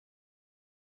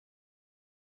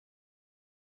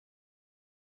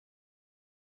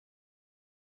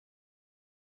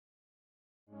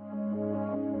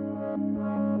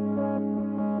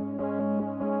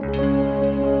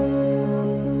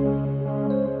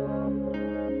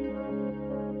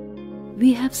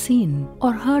we have seen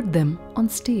or heard them on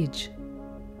stage,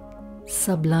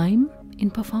 sublime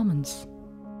in performance.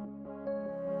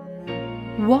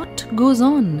 What goes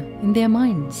on in their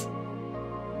minds?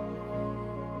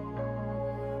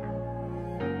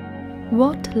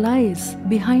 What lies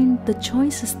behind the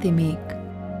choices they make,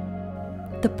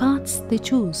 the paths they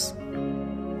choose?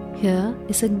 Here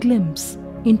is a glimpse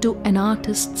into an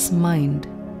artist's mind,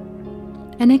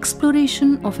 an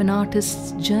exploration of an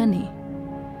artist's journey,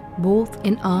 both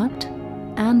in art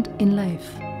and in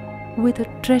life, with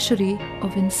a treasury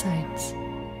of insights.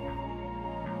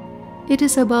 It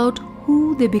is about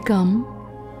who they become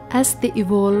as they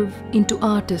evolve into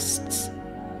artists,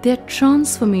 their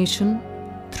transformation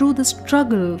through the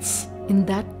struggles in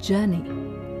that journey.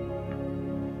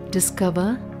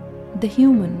 Discover the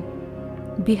human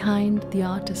behind the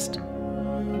artist.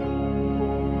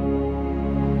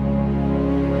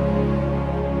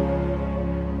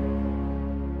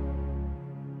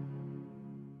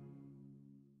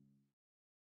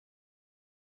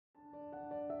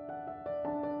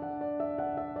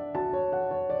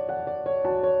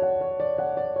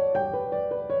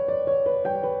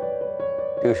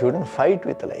 You shouldn't fight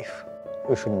with life.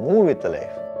 You should move with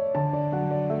life.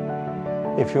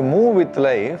 If you move with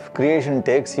life, creation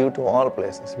takes you to all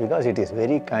places because it is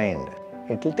very kind.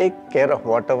 It will take care of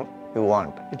whatever you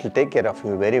want. It will take care of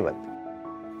you very well.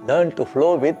 Learn to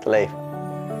flow with life.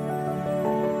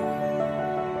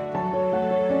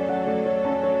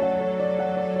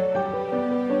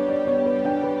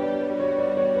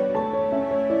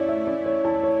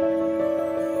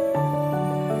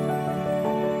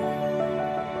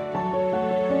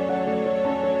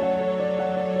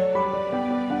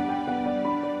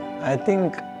 I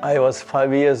think I was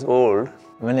 5 years old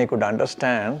when I could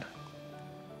understand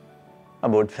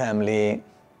about family,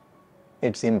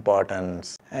 its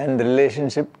importance, and the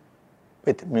relationship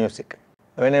with music.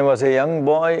 When I was a young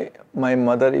boy, my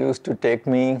mother used to take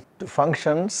me to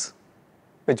functions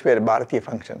which were Bharati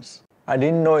functions. I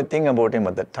didn't know a thing about him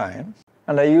at that time,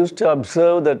 and I used to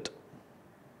observe that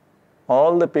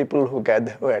all the people who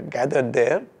had gathered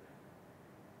there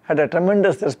had a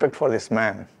tremendous respect for this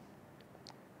man.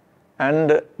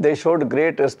 And they showed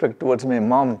great respect towards my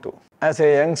mom too. As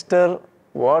a youngster,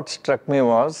 what struck me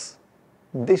was,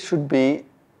 this should be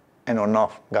an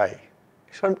on-off guy,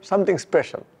 something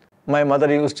special. My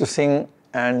mother used to sing,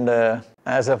 and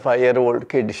as a 5-year-old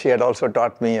kid, she had also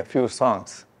taught me a few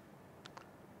songs.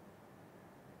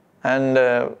 And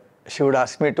she would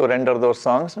ask me to render those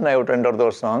songs, and I would render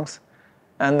those songs.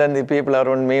 And then the people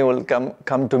around me will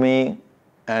come to me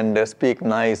and speak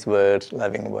nice words,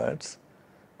 loving words.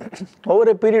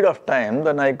 Over a period of time,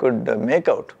 then I could make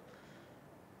out,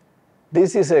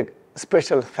 this is a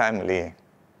special family.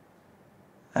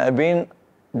 I have been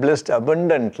blessed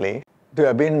abundantly to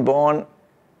have been born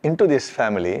into this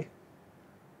family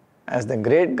as the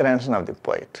great grandson of the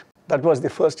poet. That was the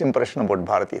first impression about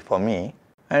Bharati for me.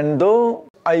 And though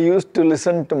I used to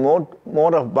listen to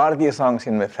more of Bharati songs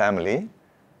in my family,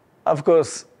 of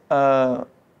course, only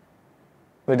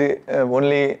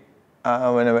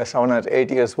when I was 7 or 8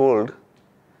 years old,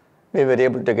 we were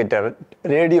able to get a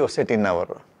radio set in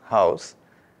our house.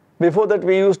 Before that,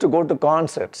 we used to go to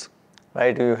concerts,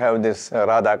 right? You have this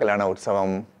Radha Kalyana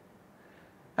Utsavam,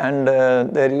 and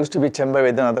there used to be Chemba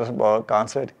Vedanatha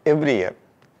concert every year.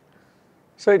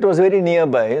 So it was very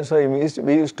nearby, so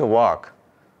we used to walk.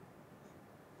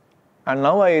 And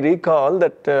now I recall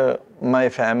that my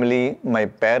family, my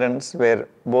parents were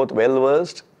both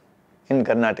well-versed in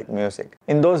Carnatic music.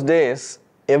 In those days,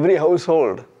 every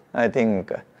household, I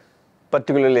think,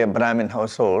 particularly a Brahmin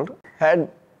household, had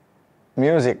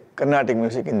music, Carnatic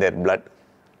music in their blood.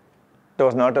 It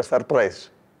was not a surprise.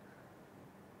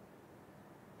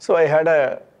 So I had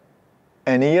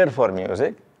an ear for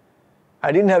music.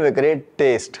 I didn't have a great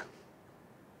taste,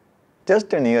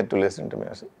 just an ear to listen to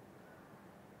music.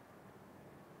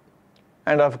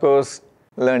 And of course,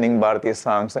 learning Bharati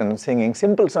songs and singing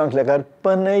simple songs like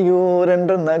Arpanayur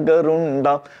endra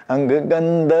nagarundam angu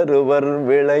gandaruvar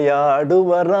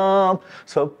vilayaaduvaram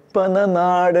soppana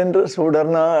naadendru sudar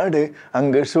naadu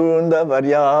angu soondavar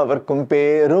yavarkum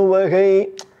peruvagai.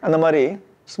 And the mari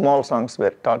small songs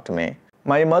were taught to me.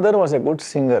 My mother was a good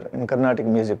singer in Carnatic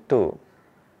music too.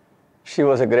 She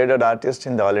was a graded artist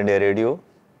in the All India Radio.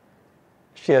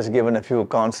 She has given a few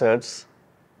concerts.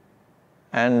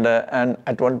 And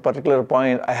at one particular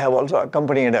point, I have also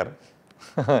accompanied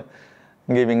her,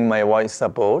 giving my voice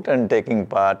support and taking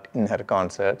part in her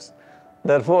concerts.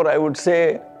 Therefore, I would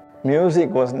say music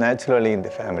was naturally in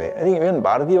the family. I think even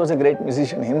Bharati was a great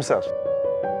musician himself.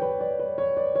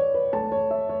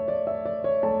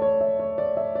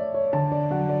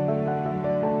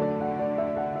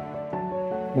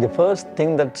 The first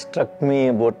thing that struck me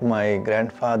about my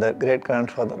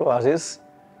great-grandfather was his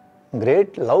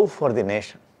great love for the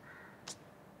nation.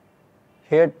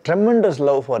 He had tremendous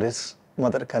love for his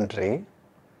mother country,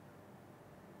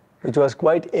 which was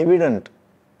quite evident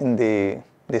in the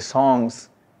songs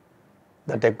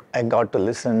that I got to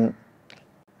listen.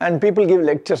 And people give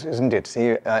lectures, isn't it?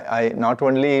 See, I not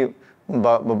only,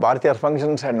 Bharati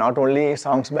functions had not only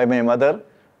songs by my mother,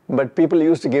 but people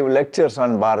used to give lectures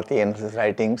on Bharati and his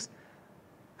writings.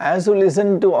 As you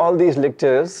listen to all these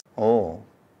lectures, oh,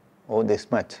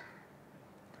 this much.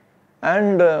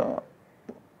 And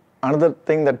another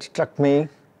thing that struck me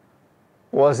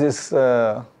was his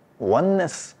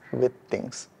oneness with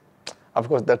things. Of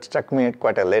course, that struck me at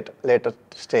quite a later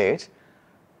stage.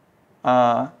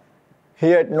 He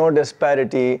had no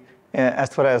disparity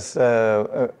as far as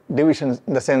divisions,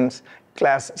 in the sense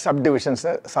class subdivisions,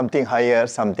 something higher,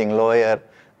 something lower.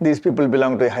 These people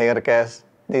belong to a higher caste,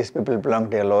 these people belong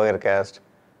to a lower caste.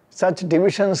 Such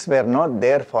divisions were not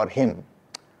there for him.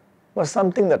 Was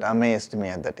something that amazed me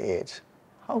at that age.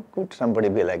 How could somebody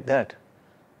be like that?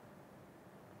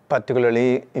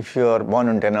 Particularly if you are born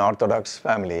into an Orthodox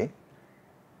family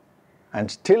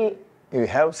and still you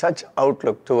have such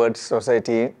outlook towards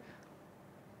society,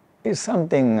 is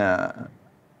something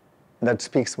that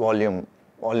speaks volumes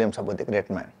about the great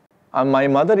man. My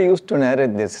mother used to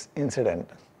narrate this incident.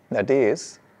 That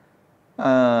is,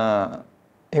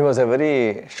 he was a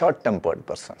very short-tempered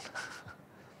person.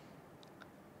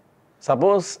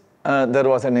 Suppose there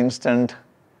was an instant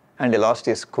and he lost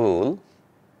his cool,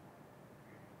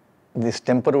 this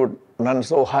temper would run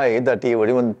so high that he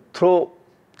would even throw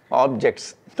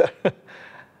objects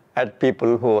at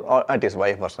people or at his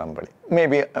wife or somebody,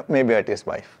 maybe at his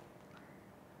wife.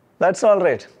 That's all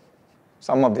right.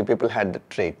 Some of the people had the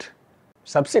trait.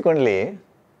 Subsequently,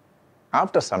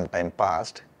 after some time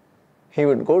passed, he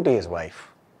would go to his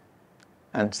wife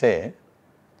and say,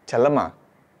 "Challamma,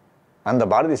 அந்த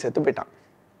பாரதி செத்து போயிட்டான்,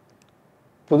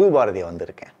 புது பாரதி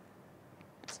வந்திருக்கேன்."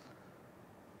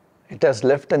 It has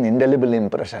left an indelible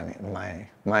impression in my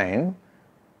mind.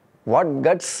 What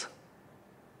guts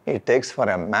it takes for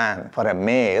a man, for a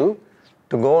male,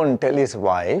 to go and tell his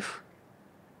wife.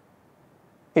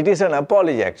 It is an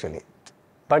apology actually,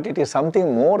 but it is something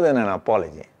more than an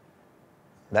apology.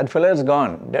 That fellow is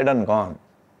gone, dead and gone.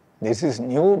 This is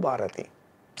new Bharati.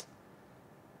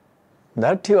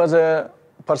 That he was a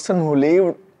person who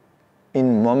lived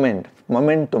in moment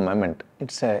to moment.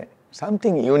 It's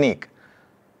something unique.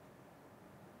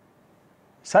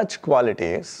 Such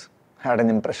qualities had an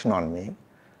impression on me.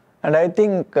 And I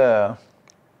think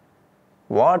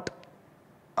what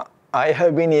I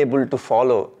have been able to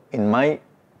follow in my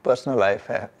personal life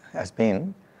has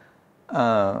been,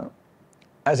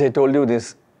 as I told you,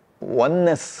 this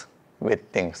oneness with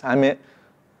things. I'm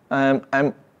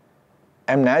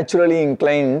naturally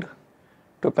inclined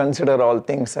to consider all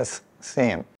things as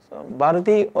same. So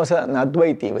Bharati was an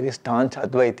Advaiti, very staunch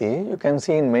Advaiti. You can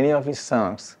see in many of his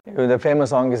songs. The famous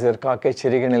song is there, Kaake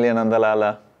Chiriganili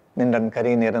Nandalala, Nindan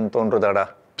Kari Niran Tondrudada.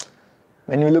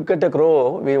 When we look at a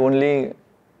crow, we only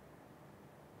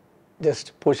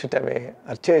just push it away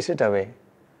or chase it away.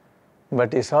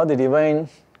 But he saw the divine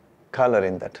color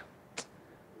in that.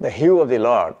 The hue of the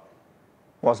Lord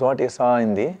was what he saw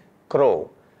in the crow.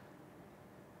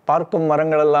 Parkum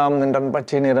Marangalam Nindan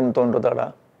Pachi Niram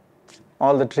Tondrudada.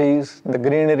 All the trees, the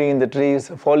greenery in the trees,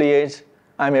 foliage,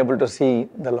 I am able to see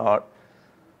the Lord.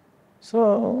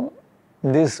 So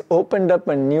this opened up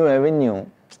a new avenue.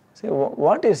 See,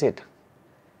 what is it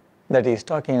that he is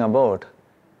talking about?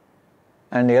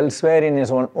 And elsewhere in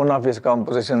one of his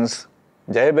compositions,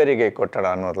 Jayaberigai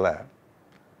Kottadanurla,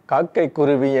 Kakkai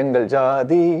Kuruvi Engal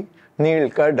Jadi, Neel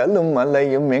Kadalum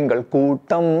Malayum Engal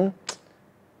Kootam.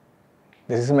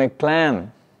 This is my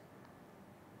clan.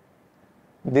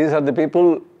 These are the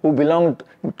people who belong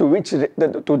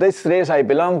to this race I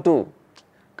belong to.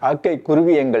 Kakkai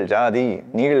Kuruvi Engal Jadi,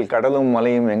 Neel Kadalum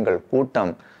Malayum Engal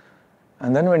Kootam.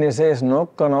 And then when he says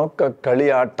Nokka Nokka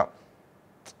Kaliyatam.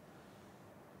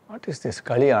 What is this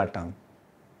Kaliyatam?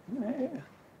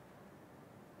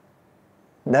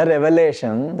 The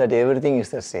revelation that everything is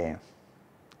the same.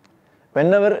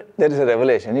 Whenever there is a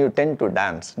revelation, you tend to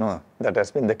dance. No, that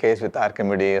has been the case with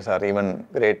Archimedes or even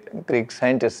great Greek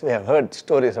scientists. We have heard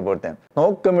stories about them.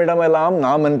 Nokkamidamelam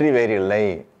naamandri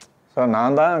verillai. So,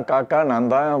 Nanda Kaka,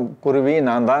 Nanda Kuruvi,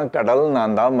 Nanda Kadal,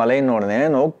 Nanda Malay Nodne,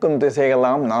 Nokkam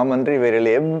Tisegalam naamandri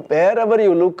verillai. Wherever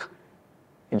you look,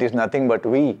 it is nothing but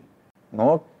we.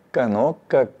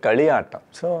 Nokka Kaliyatam.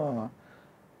 So,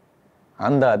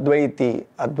 and the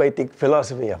Advaitic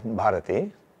philosophy of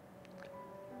Bharati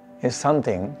is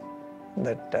something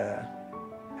that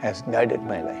has guided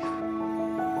my life.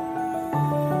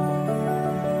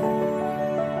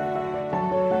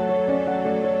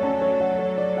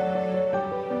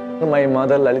 My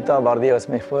mother, Lalita Bharati, was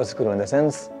my first guru in the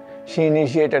sense she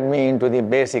initiated me into the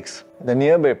basics. The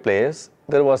nearby place,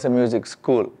 there was a music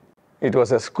school. It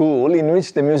was a school in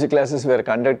which the music classes were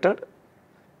conducted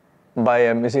by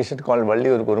a musician called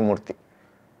Valliyur Gurumurthy.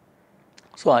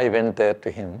 So I went there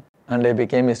to him and I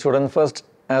became a student first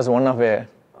as one of the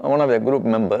group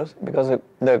members, because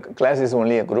the class is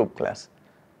only a group class.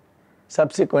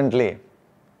 Subsequently,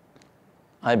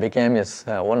 I became his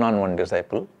one-on-one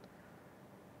disciple.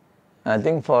 I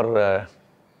think for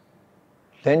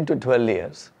 10 to 12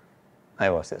 years,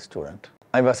 I was a student.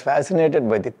 I was fascinated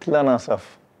by the tilanas of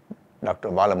Dr.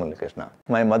 Balamurali Krishna.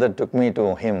 My mother took me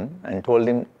to him and told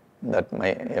him that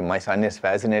my son is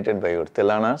fascinated by your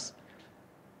tilanas.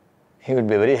 He would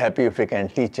be very happy if he can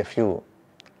teach a few.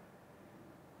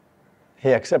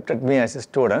 He accepted me as a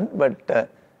student,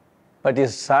 but he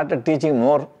started teaching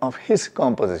more of his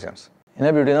compositions.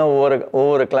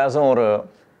 Over a class or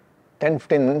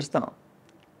 10-15 minutes now.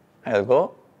 I'll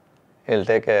go, he'll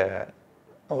take a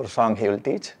song he will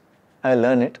teach, I'll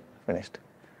learn it, finished.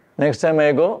 Next time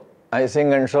I go, I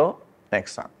sing and show,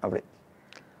 next song.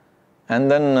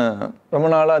 And then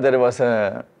Ramanala, there was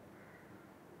an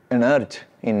urge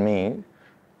in me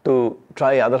to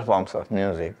try other forms of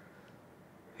music.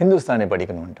 Hindustani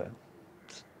padikkanunta.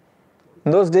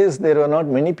 In those days, there were not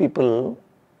many people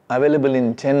available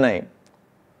in Chennai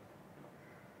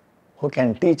who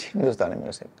can teach Hindustani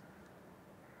music.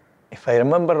 If I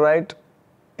remember right,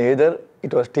 either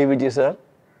it was TVG sir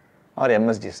or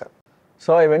MSG sir.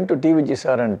 So I went to TVG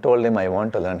sir and told him I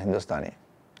want to learn Hindustani.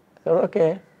 He said,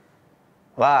 okay.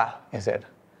 Wow, he said.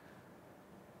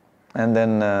 And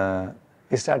then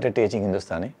he started teaching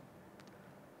Hindustani.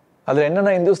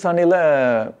 Hindustani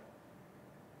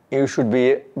you should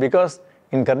be, because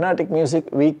in Carnatic music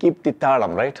we keep the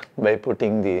talam, right? By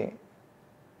putting the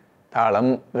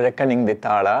talam, reckoning the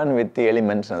tala and with the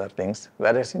elements and other things.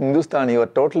 Whereas in Hindustani you are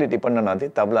totally dependent on the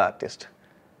tabla artist.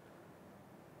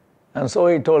 And so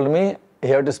he told me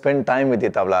you have to spend time with the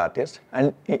tabla artist.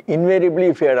 And invariably,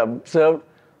 if you had observed,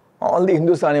 all the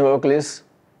Hindustani vocalists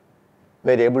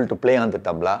were able to play on the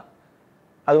tabla.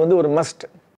 That was a must.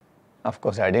 Of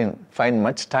course, I didn't find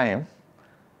much time.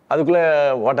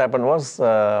 What happened was,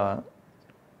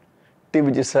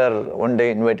 TVG sir one day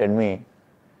invited me.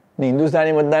 "Nee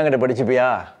Hindustani madanga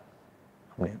padichipiya?"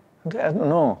 I said,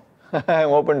 "No, I'm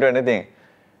open to anything."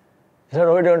 He said,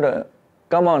 "Oh, don't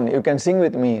come on, you can sing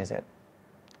with me." He said,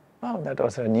 "Wow, that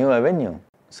was a new avenue."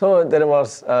 So there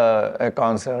was a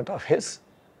concert of his,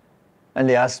 and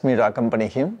he asked me to accompany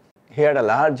him. He had a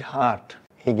large heart.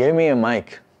 He gave me a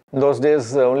mic. In those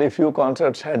days, only few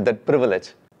concerts had that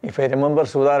privilege. If I remember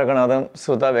Sudha Raghunathan,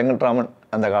 Sudha Venkatraman,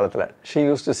 and the Kalathala, she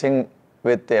used to sing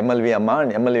with MLV Amma,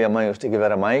 and MLV Amma used to give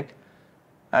her a mic.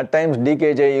 At times,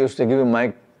 DKJ used to give a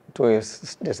mic to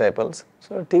his disciples.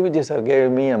 So TVG sir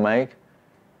gave me a mic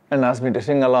and asked me to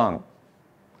sing along.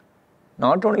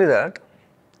 Not only that,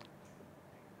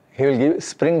 he will give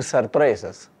spring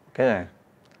surprises. Okay.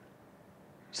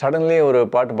 Suddenly, ஒரு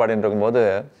பாட்டு பாடிட்டு இருக்கும்போது,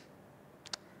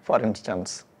 for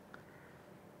instance,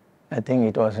 I think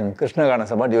it was in Krishna Gana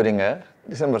Sabha during a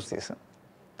December season.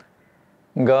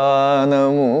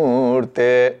 Ganamurte.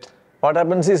 What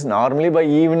happens is, normally by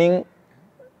evening,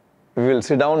 we will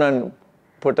sit down and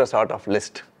put a sort of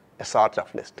list.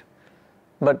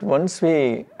 But once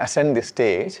we ascend the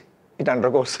stage, it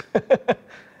undergoes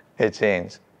a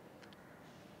change.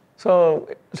 So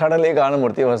suddenly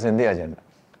Ganamurti was in the agenda.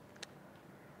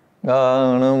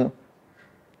 Ganam.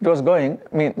 It was going,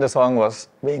 the song was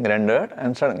being rendered,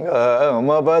 and suddenly,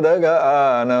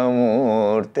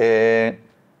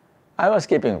 I was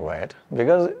keeping quiet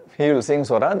because he will sing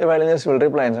Swara, the violinist will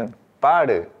reply and say,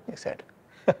 "Padu," he said.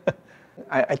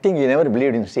 I think he never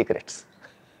believed in secrets.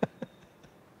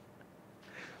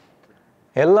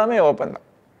 Ellame open.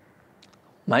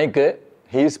 Mic,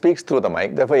 he speaks through the mic,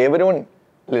 therefore everyone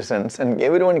listens and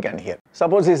everyone can hear.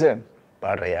 Suppose he said,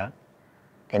 "Padraya,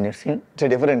 can you sing?" It's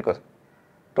a different question.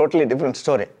 Totally different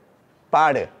story.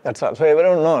 Padu, that's all. So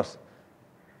everyone knows.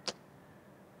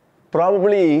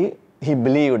 Probably he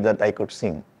believed that I could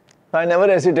sing. So I never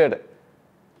hesitated.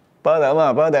 Padama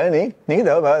padani,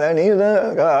 nida padani,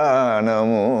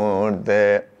 ganamurte.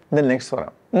 The next one.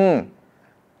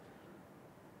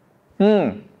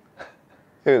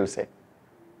 He will say.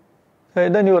 So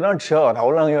then you are not sure how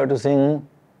long you have to sing.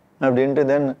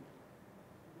 Then,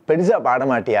 Pedisa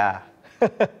padamatiya.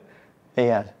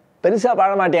 Yeah. Perisa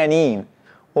padamatiya nee.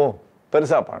 Oh,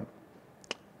 Perisa pad.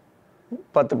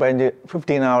 10,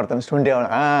 15 hours, 20 hours.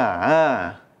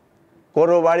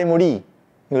 Koro Vadi Mudi,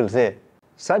 he will say.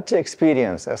 Such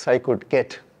experience as I could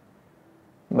get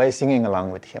by singing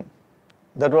along with him.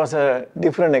 That was a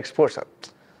different exposure.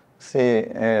 See,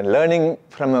 learning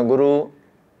from a guru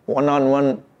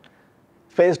one-on-one,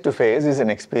 face-to-face is an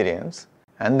experience.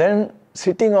 And then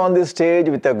sitting on the stage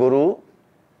with a guru,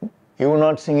 you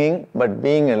not singing, but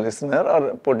being a listener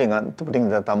or putting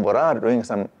the tambura or doing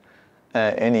some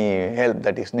any help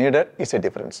that is needed is a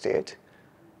different stage.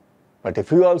 But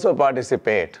if you also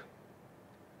participate,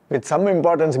 with some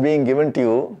importance being given to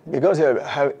you, because you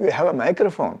have a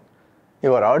microphone,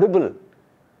 you are audible,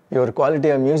 your quality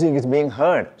of music is being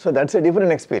heard, so that's a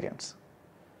different experience.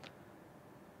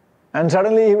 And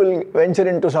suddenly he will venture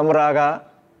into some raga,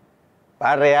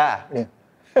 Paraya.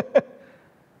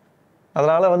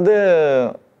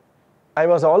 I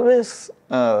was always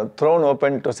thrown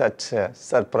open to such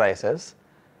surprises.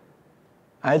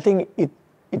 I think it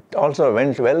also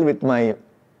went well with my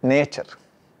nature.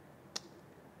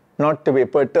 Not to be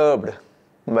perturbed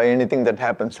by anything that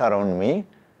happens around me,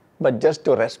 but just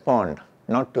to respond,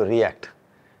 not to react.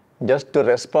 Just to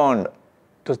respond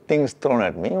to things thrown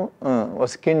at me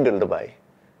was kindled by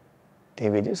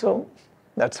TVG. So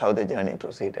that's how the journey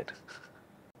proceeded.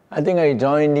 I think I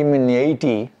joined him in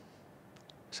 80,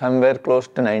 somewhere close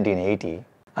to 1980.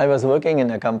 I was working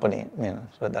in a company,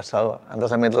 so that's how.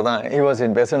 He was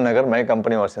in Besant Nagar, my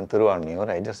company was in Thiruvanmiyur.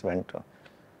 I just went to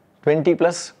 20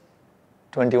 plus,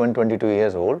 21, 22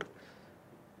 years old.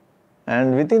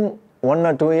 And within 1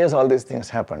 or 2 years, all these things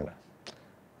happened.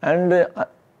 And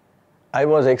I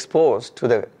was exposed to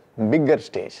the bigger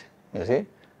stage, you see.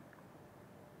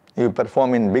 You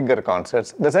perform in bigger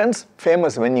concerts, in the sense,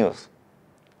 famous venues.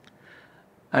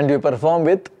 And you perform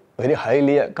with very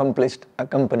highly accomplished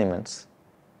accompaniments.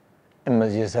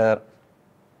 MSG sir,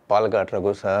 Palakat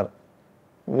Raghu sir,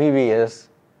 VVS,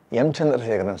 M.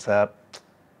 Chandrasekharan sir,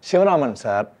 Shivaraman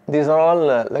sir, these are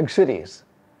all luxuries.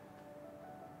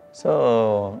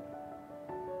 So,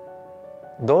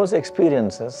 those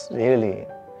experiences really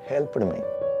helped me.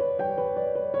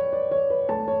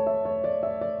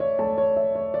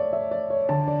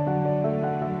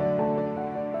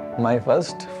 My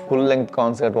first full-length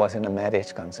concert was in a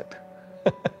marriage concert.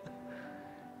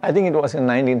 I think it was in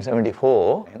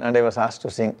 1974, and I was asked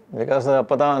to sing because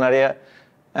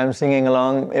I'm singing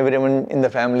along. Everyone in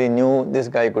the family knew this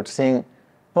guy could sing.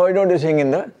 Why don't you sing in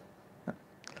the?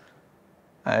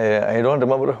 I don't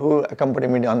remember who accompanied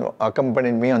me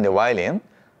on the violin.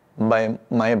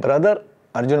 My brother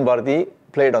Rajkumar Bharati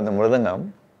played on the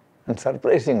mridangam, and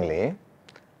surprisingly,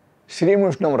 Sri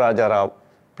Mushnam Rajarao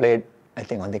played, I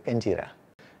think, on the kanjira.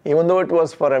 Even though it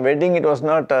was for a wedding, it was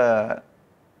not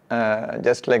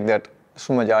just like that,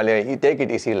 Suma Jalia, you take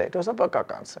it easy, it was a Pakka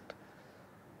concert.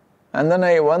 And then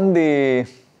I won the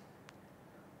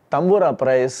Tambura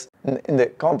prize in the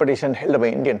competition held by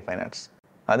Indian Fine Arts.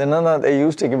 They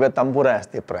used to give a Tambura as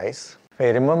the prize. If I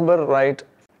remember right,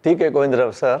 T.K.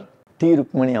 Govindrav sir, T.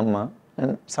 Rukmani Amma,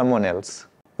 and someone else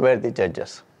were the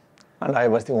judges. And I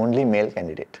was the only male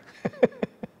candidate.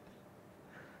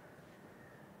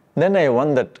 Then I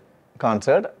won that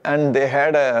concert, and they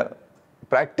had a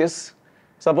practice.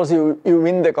 Suppose you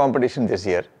win the competition this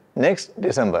year, next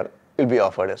December you'll be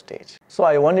offered a stage. So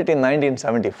I won it in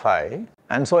 1975,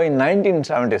 and so in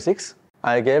 1976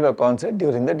 I gave a concert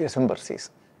during the December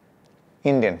season,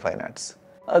 Indian Fine Arts.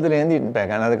 It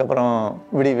Fine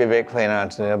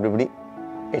Arts,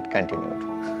 it continued.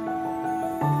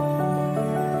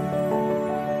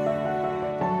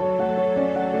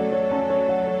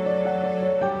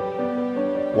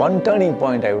 One turning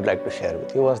point I would like to share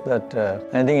with you was that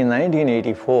I think in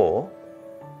 1984,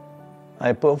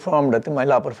 I performed at the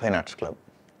Mylapore Fine Arts Club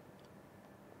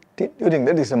during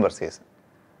the December season.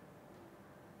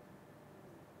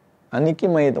 Aniki,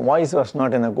 my voice was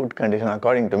not in a good condition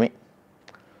according to me.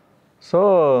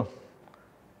 So,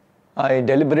 I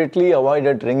deliberately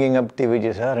avoided ringing up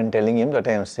TVG sir and telling him that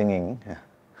I am singing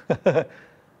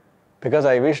because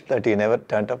I wished that he never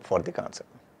turned up for the concert.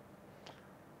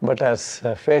 But as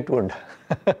fate would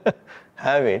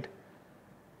have it,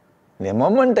 the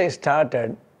moment I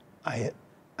started, I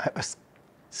was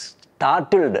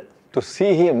startled to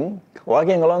see him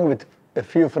walking along with a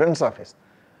few friends of his.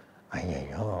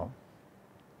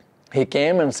 He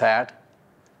came and sat,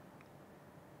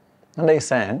 and I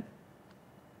sang.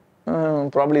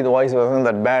 Probably the voice wasn't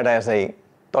that bad as I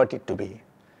thought it to be.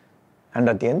 And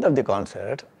at the end of the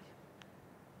concert,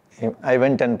 I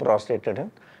went and prostrated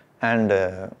him. And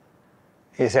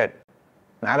he said,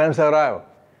 Narayan Saurao,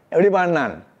 eppadi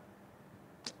paadnan?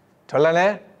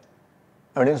 Sollane?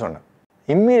 Appadi sonna.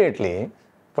 Immediately,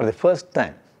 for the first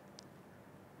time,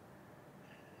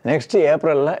 Next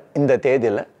April, in the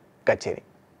Tedila Kacheri.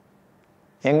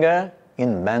 Enga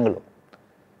in Bangalore.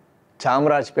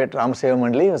 Chamrajpet Ramseva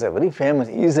Mandali is a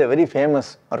very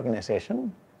famous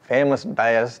organization, famous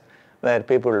dais where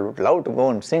people would love to go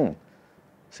and sing.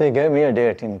 So he gave me a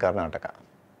date in Karnataka,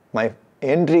 my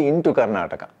entry into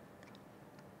Karnataka.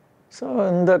 So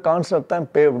in the concert time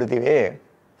paved the way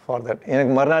for that.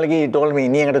 Marnaliki he told me,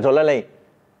 "Nee engata sollalai."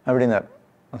 Appadina.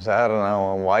 Sir,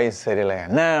 now voice seriyala.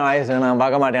 Na voice na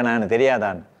paakamatena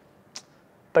theriyadhan.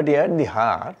 But he had the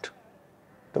heart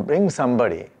to bring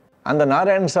somebody. And the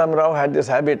Narayan Samrao had this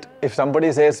habit, if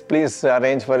somebody says, please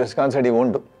arrange for his concert, he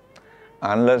won't do.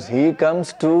 Unless he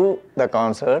comes to the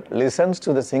concert, listens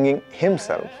to the singing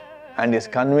himself, and is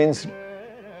convinced,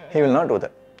 he will not do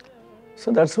that.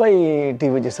 So that's why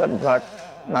TVG sir brought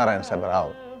Narayan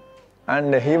Samrao.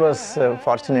 And he was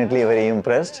fortunately very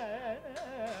impressed.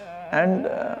 And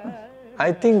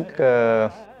I think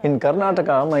in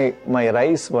Karnataka, my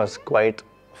rise was quite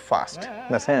fast.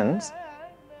 In the sense,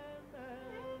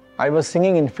 I was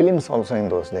singing in films also in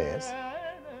those days.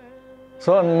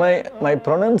 So my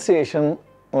pronunciation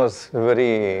was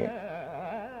very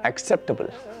acceptable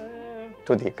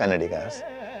to the Kannadigas.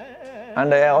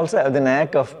 And I also have the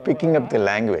knack of picking up the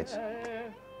language.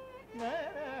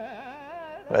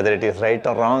 Whether it is right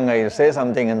or wrong, I say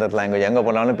something in that language.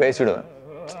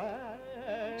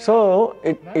 So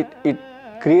it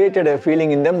created a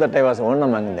feeling in them that I was one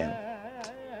among them.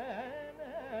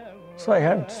 So I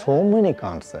had so many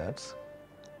concerts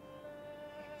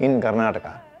in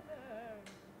Karnataka,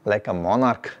 like a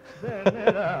monarch.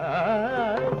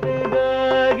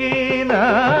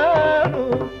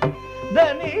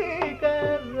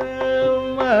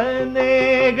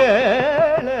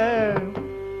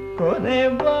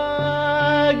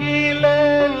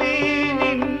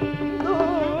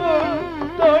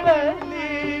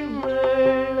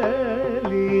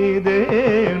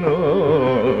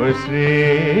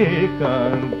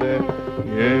 Srikanth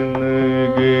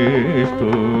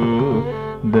ಎನಗಿಷ್ಟು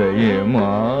ದಯೆ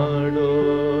ಮಾಡೋ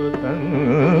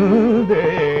ತಂದೆ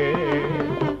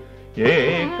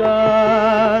ಏಕಾಂತದಲ್ಲಿ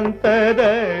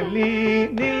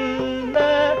ನಿನ್ನ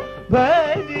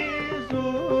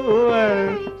ಭಜಿಸುವ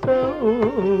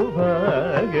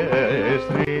ಸೌಭಾಗ್ಯ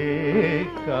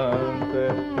ಶ್ರೀಕಾಂತ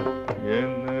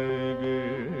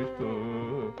ಎನಗಿಷ್ಟು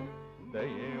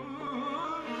ದಯೆ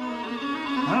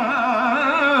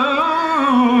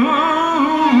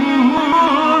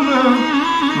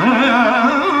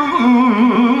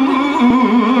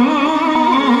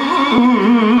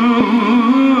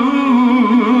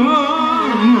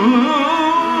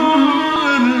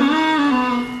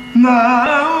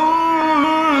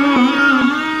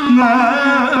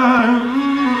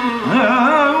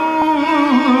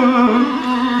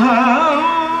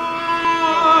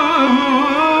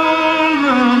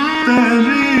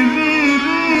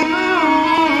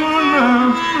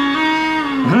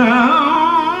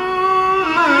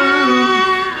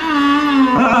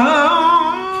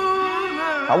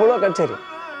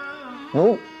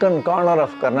Nook and corner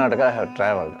of Karnataka I have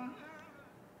travelled.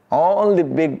 All the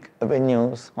big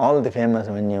venues, all the famous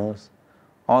venues,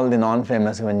 all the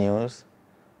non-famous venues,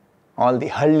 all the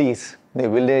hallis, the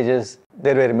villages.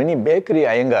 There were many bakery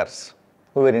Iyengars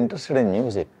who were interested in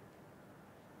music.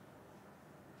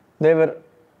 They were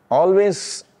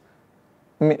always,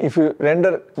 if you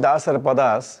render dasar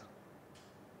padas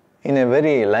in a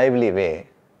very lively way,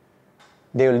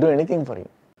 they will do anything for you.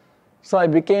 So I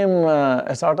became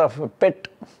a sort of a pet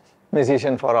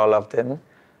musician for all of them.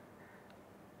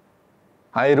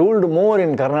 I ruled more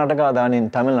in Karnataka than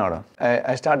in Tamil Nadu.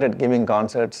 I started giving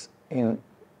concerts in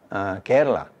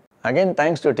Kerala. Again,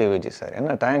 thanks to TVG sir.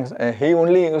 He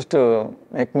only used to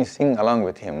make me sing along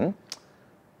with him.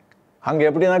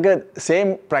 Same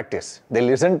practice. They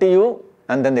listen to you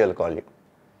and then they will call you.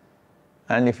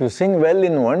 And if you sing well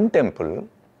in one temple,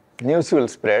 news will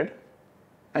spread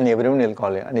and everyone will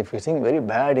call you. And if you sing very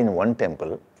bad in one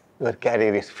temple, your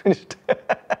career is finished.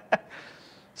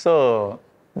 So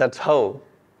that's how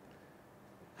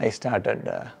I started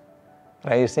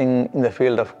rising in the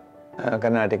field of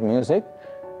Carnatic music,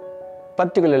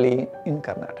 particularly in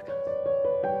Karnataka.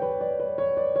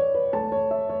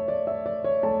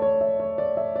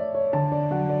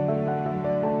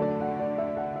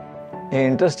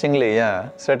 Interestingly,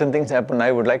 certain things happened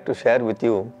I would like to share with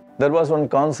you. There was one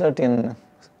concert in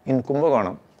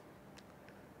Kumbakonam.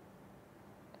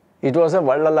 It was a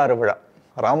Vallalarvada,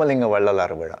 Ramalinga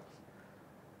Vallalarvada.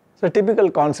 So typical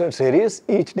concert series,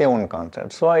 each day one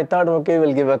concert. So I thought, okay,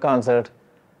 we'll give a concert.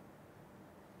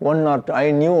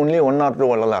 I knew only one or two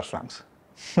Vallalar songs.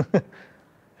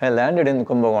 I landed in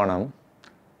Kumbakonam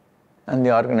and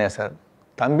the organizer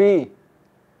தம்பி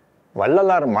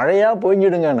வள்ளலார் மழையா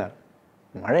பொய்ஞ்சிடுங்கன்னார்.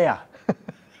 மழையா?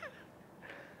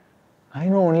 I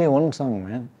know only one song,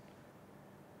 man.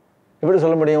 எப்படி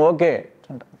சொல்ல முடியும்? Okay,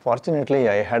 fortunately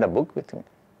I had a book with me,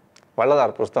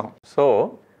 Vallalar புஸ்தகம். So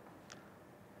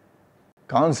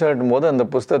concert போது அந்த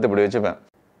புஸ்தகத்தை இப்படி வச்சுப்பேன்.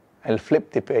 I will flip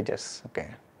the pages. Okay,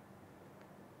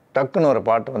 டக்குன்னு ஒரு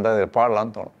பாட்டு வந்து அது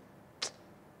பாடலான்னு தோணும்.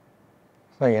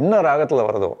 ஸோ என்ன ராகத்தில்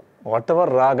வருதோ, what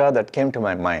ever Raaga that came to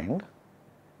my mind,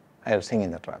 I will sing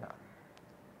in that Raaga.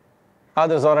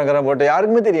 அது சோரங்கரம் போட்டு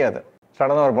யாருக்குமே தெரியாது.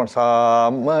 சடனாக ஒரு பாட்டு,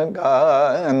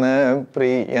 சாமகான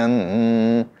பிரியன்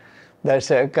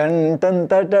தசகண்டன்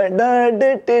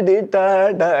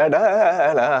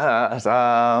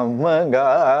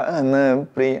சாமகான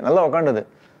பிரிய, நல்லா உக்காண்டது,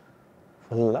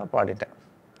 ஃபுல்லாக பாடிட்டேன்.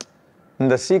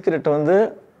 இந்த சீக்ரெட் வந்து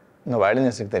இந்த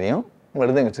வயலினிஸ்டுக்கு தெரியும்,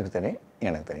 மிருதங்கத்துக்கு தெரியும்,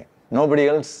 எனக்கு தெரியும். Nobody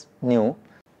else new.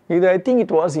 இது I think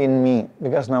it was in me,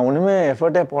 because நான் ஒன்றுமே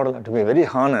எஃபர்ட்டே போடலை. டு பி வெரி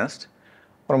ஹானஸ்ட்,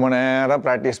 ரொம்ப நேரம்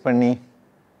ப்ராக்டிஸ் பண்ணி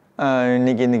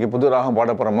இன்றைக்கி புது ராகம்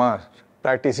பாட போகிறோமா,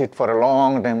 practice it for a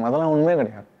long time, அதெல்லாம் ஒன்றுமே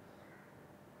கிடையாது.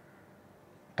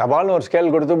 டபால்னு ஒரு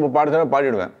ஸ்கேல் கொடுத்து பாடுறத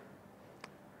பாடிடுவேன்.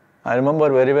 I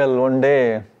remember very well, one day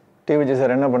TVG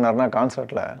sir என்ன பண்ணார்னா,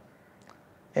 கான்சர்ட்டில்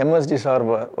MST sir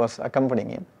was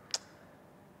accompanying.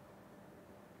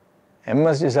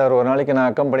 MST sir ஒரு நாளைக்கு நான்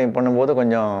அக்கம்பனி பண்ணும்போது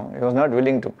கொஞ்சம் he was not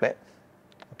willing to play.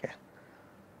 Okay,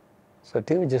 so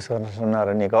TVG sir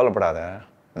சொன்னார், நீ கவலைப்படாத,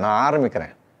 நான்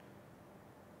ஆரம்பிக்கிறேன்,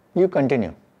 யூ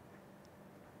கண்டினியூ.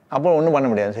 அப்போ ஒன்றும் பண்ண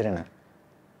முடியாது. சரிண்ணா.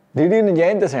 திடீர்னு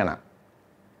ஜெயந்த சேனா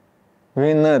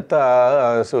Vinatha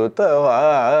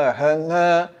சுதவாஹங்க,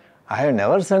 I have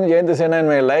never Sangh Jayanta Sena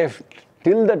in my life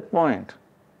till that point.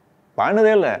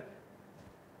 பாடினதே இல்லை.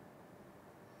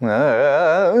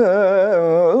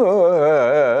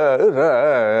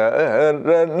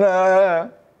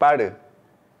 பாடு,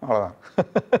 அவ்வளோதான்.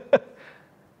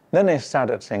 Then I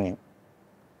started singing.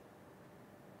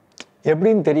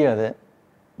 எப்படின்னு தெரியாது.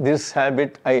 This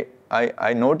habit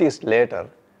I noticed later.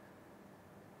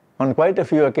 On quite a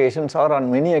few occasions, or on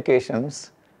many occasions,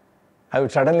 I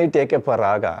would suddenly take up a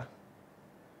raga,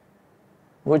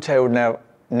 which I would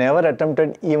never attempted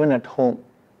even at home.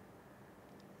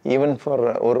 Even for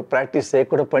ஒரு practice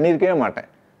கூட பண்ணியிருக்கவே மாட்டேன்.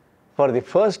 For the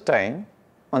first time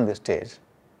on the stage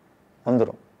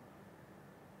வந்துடும்.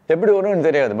 எப்படி வரும்னு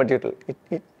தெரியாது, but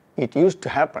it used to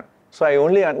happen. So I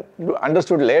only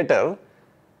understood later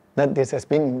that this has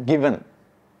been given.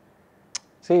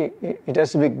 See, it has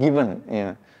to be given.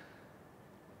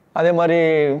 அதே மாதிரி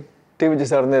TVG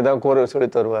sir வந்து ஏதாவது கோர சொல்லி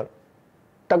தருவார்,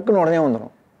 டக்குன்னு உடனே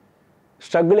வந்துடும்.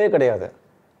 ஸ்ட்ரகிளே கிடையாது.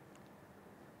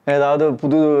 ஏதாவது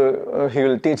புது he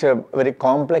will teach a very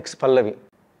complex பல்லவி.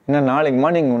 இன்னும் நாளைக்கு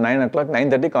மார்னிங் 9 o'clock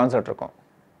 9:30 கான்சர்ட் இருக்கும்.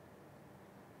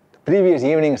 ப்ரீவியஸ்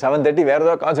ஈவினிங் 7:30 வேறு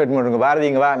ஏதாவது கான்சர்ட் பண்ணுங்க,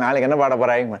 பாரதிங்க வா, நாளைக்கு என்ன பாட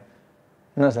போகிறாங்க.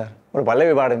 என்ன சார், ஒரு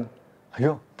பல்லவி பாடுங்க.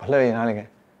 ஐயோ பல்லவி நாளைக்கு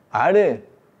ஆடு,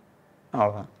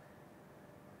 அவ்வளோதான்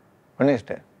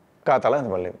பண்ணிட்டு காத்தால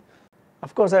அந்த பல்லவி.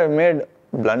 Of course I have made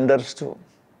blinders two.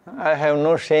 I have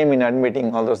no shame in admitting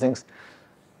all those things,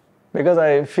 because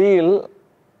I feel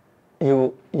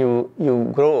you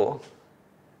grow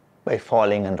by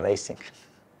falling and rising.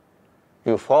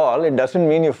 You fall, it doesn't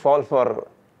mean you fall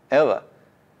forever.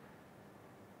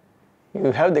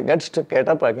 You have the guts to get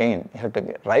up again. You have to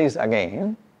rise again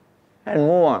and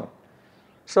move on.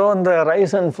 So on the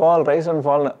rise and fall,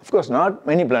 of course not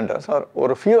many blunders, or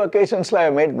a few occasions I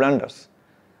have made blunders.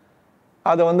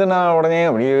 அது வந்து நான் உடனே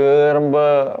அப்படியே ரொம்ப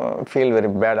feel very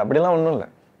bad அப்படிலாம் ஒன்றும் இல்லை.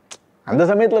 அந்த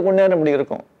சமயத்தில் கொஞ்ச நேரம் அப்படி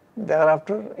இருக்கும்.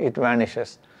 Thereafter it vanishes.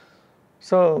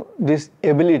 So this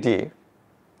ability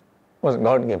was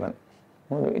God given.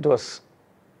 It was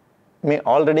me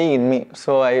already in me.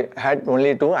 So I had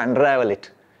only to unravel it.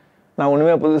 நான்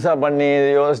ஒன்றுமே புதுசாக பண்ணி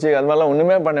யோசிச்சு அது மாதிரிலாம்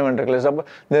ஒன்றுமே பண்ண வேண்டியிருக்கல. சப்போ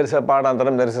there is a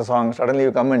பாடாந்தரம், there is a song, suddenly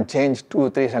you come and change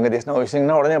 2-3 சங்கதிஸ். நான்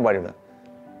விஷயம்னா உடனே பாடிவிடுவேன்.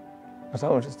 That's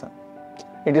how it is done.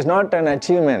 It is not an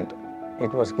achievement.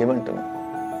 It was given to me.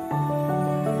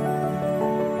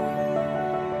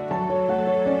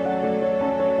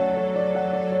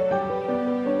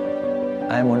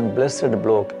 I am one blessed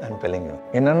bloke, I am telling you.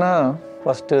 என்னன்னா,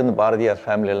 first இந்த பாரதியார்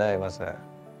ஃபேமிலியில் I was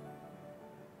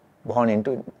born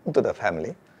into the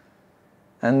family.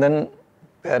 And then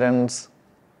parents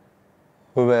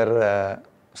who were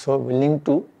so willing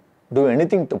to do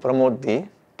anything to promote the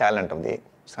talent of the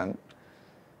son.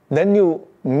 Then you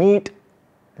meet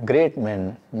great men,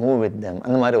 move with them.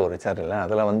 அந்த மாதிரி ஒரு sir இல்லை,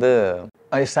 அதில் வந்து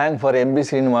I sang for MB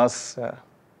Srinivas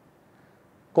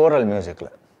choral musical.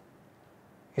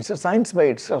 It's a science by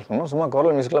itself. சும்மா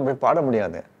choral musicலாம் போய் பாட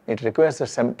முடியாது. It requires a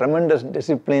tremendous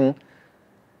discipline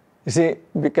You see,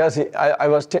 because I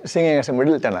was singing as a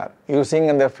middle tenor. You sing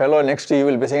and the fellow next to you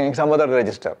will be singing some other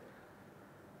register.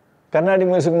 Carnatic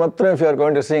music, if you are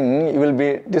going to sing, you will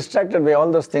be distracted by all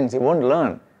those things. You won't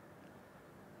learn.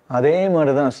 அதே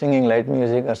மாதிரி தான் singing light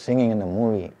music or singing in a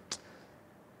movie.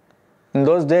 In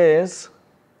those days,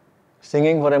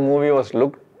 singing for a movie was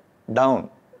looked down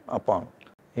upon.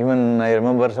 Even I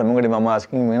remember Samungadi Mama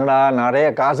asking me, "Nada, நிறைய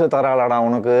காசு தராளடா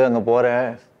உனக்கு அங்கே போற?"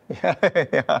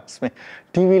 He asked me,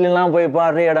 "டிவிலெலாம் போய்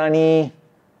பாடுறியடா நீ?"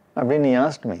 அப்படின்னு he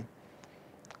asked me.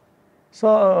 So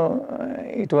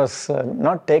it was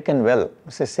not taken well,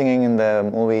 singing in the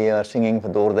movie or singing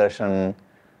for Doordarshan.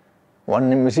 One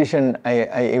musician,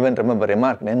 I even remember,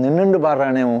 remarked, "Ninnu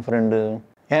paarraane un friend."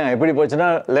 Yeah, eppadi pochuna,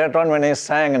 later on when I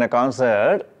sang in a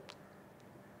concert,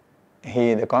 he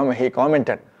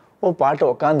commented, "Oh, paattu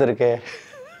okkandirukke."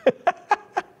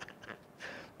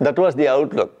 That was the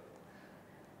outlook.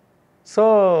 So,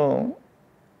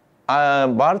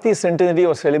 Bharati's centenary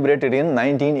was celebrated in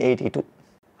 1982.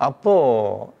 Appo,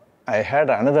 I had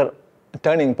another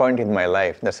turning point in my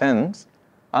life, in the sense,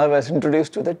 I was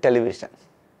introduced to the television.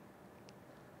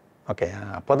 Okay,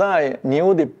 I knew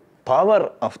the power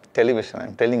of television,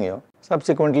 I'm telling you.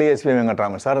 Subsequently, S.P.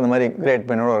 Venkatraman sir, and the great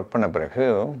pen work panna piragu,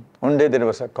 one day there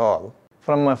was a call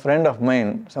from a friend of mine,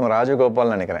 some Rajagopal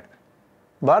Nanikare.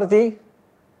 "Bharati,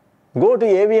 go to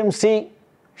AVMC,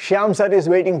 Shyam sir is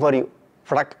waiting for you."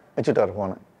 Frack, vechittar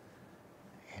phone.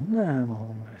 Enna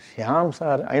Shyam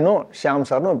sir? I know Shyam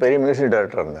sir, no, very music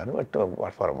director,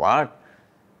 but for what?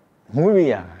 Movie?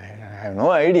 I have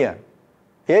no idea.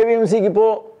 AVMC Kipo,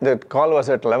 that call was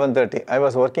at 11:30. I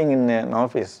was working in an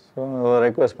office. So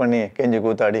request panni, Kenji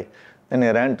Kutadi. Then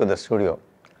I ran to the studio.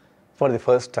 For the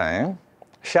first time,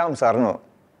 Shyam sir, no,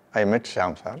 I met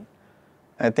Shyam sir.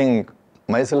 I think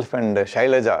myself and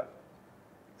Shailaja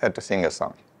had to sing a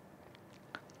song.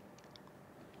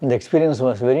 The experience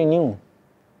was very new.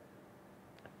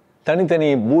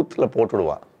 Tani booth la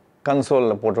potuduva, console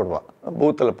la potuduva,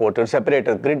 booth la potu,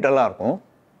 separated grid alla irukum.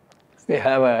 We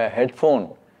have a headphone.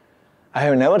 I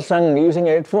have never sung using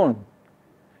a headphone.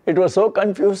 It was so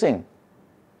confusing.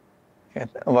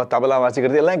 Tabla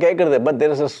vasikirudhu ella kekkurudhu, but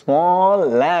there is a small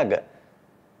lag.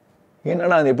 Enna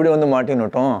adu eppadi vandu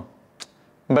maatinuttom.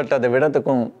 But adu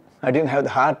vidathukkum I didn't have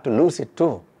the heart to lose it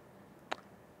too.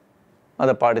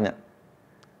 Adu paadina.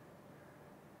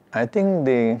 I think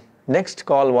the next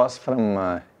call was from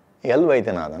L.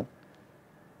 Vaidyanathan.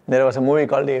 There was a movie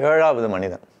called Ezhavadhu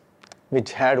Manithan,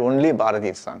 which had only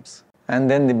Bharati songs. And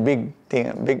then the big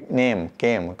name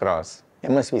came across,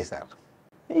 MSV sir.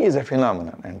 He is a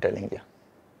phenomenon, I'm telling you.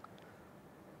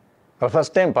 For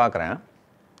first time பார்க்குறேன்,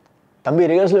 "தம்பி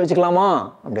rehearsal வச்சுக்கலாமா?"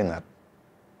 அப்படின்னார்.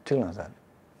 "வச்சுக்கலாம் sir."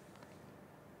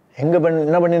 "எங்கே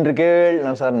என்ன பண்ணிட்டு இருக்கேள்?"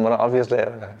 "நான் sir ஆஃபீஸில்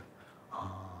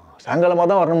சாயங்காலமாக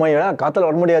தான் வரணுமா? காத்தால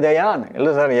வர முடியாதையா?"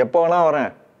 "இல்லை சார், எப்போ வேணா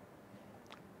வரேன்."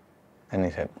 என்ன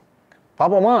சார்,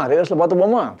 "பார்ப்போமா, ரிஹர்சல்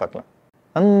பார்த்துப்போமா?" "பார்க்கலாம்."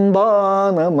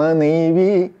 "அன்பான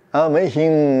மனைவி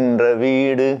அமைகின்ற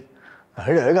வீடு,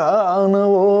 அழகான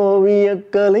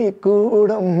ஓவியக்கலை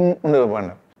கூடம்." பண்ண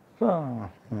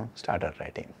started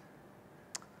writing.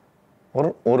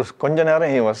 ஒரு கொஞ்ச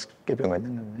நேரம் he was keeping with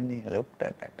me. Looked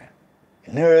at that.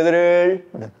 என்ன எழுதுறேள்?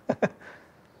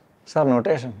 "Sir,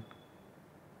 notation."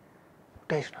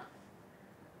 "Notation?"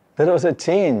 There was a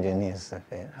change in his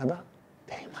face. அதான்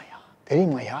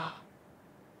தெரியுமாயா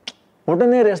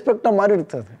உடனே ரெஸ்பெக்டாக மாறி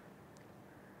எடுத்தது.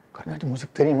 கர்நாடிக்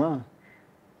மியூசிக் தெரியுமா?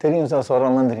 தெரியும் சார்,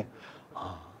 ஸ்வரம்லாம் தெரியும்.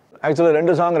 ஆக்சுவலாக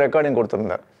 2 சாங் ரெக்கார்டிங்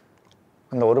கொடுத்துருந்தார்.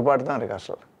 அந்த ஒரு பாட்டு தான்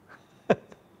ரிஹர்சல்.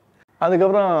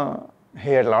 அதுக்கப்புறம்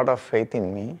he had a lot of faith in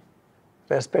me,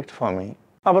 respect for me.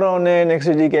 அப்புறம்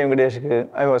next G K. வெங்கடேஷ்க்கு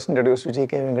I was introduced to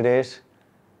G.K. Venkatesh.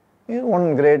 One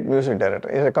great music director.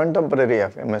 He is a contemporary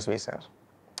of MSV sir.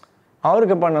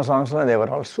 அவருக்கு பண்ண சாங்ஸ்லாம் they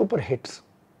were all super hits.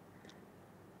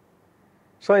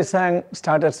 So I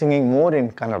started singing more in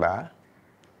Kannada.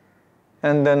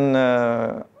 And then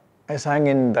I sang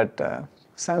in that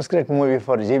Sanskrit movie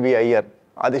for G.B. Iyer,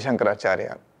 Adi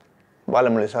Shankaracharya.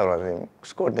 Balamuli sir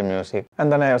scored the music. And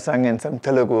then I have sung in some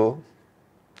Telugu,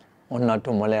 1 or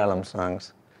 2 Malayalam songs.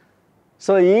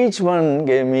 So each one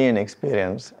gave me an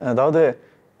experience.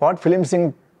 What film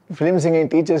singing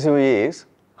teaches you is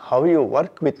how you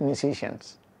work with musicians,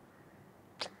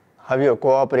 how you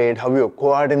cooperate, how you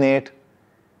coordinate.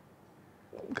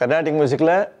 Carnatic music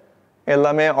la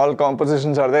ellame all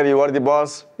compositions are there. You are the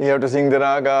boss. You have to sing the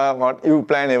raga. You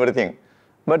plan everything.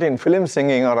 But in film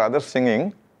singing or other singing,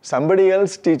 somebody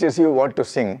else teaches you what to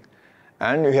sing,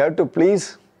 and you have to please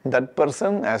that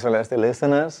person as well as the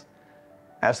listeners,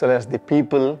 as well as the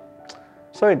people.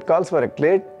 So it calls for a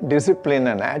great discipline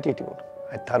and attitude.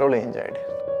 I thoroughly enjoyed it.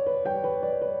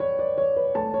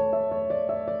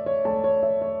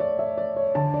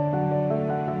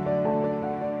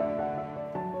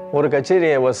 ஒரு கச்சேரி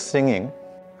I was singing.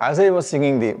 As I was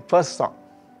singing the first song,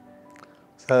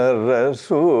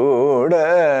 சரசூட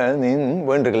நின்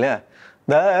வேண்டுக்கு இல்லையா,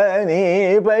 தனி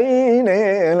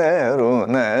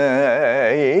பைனேலருண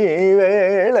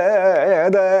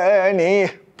வேளதனி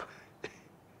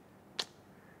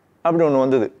அப்படி ஒன்று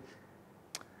வந்தது.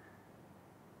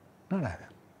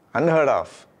 Unheard of.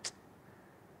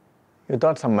 You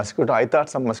thought some mosquito, I thought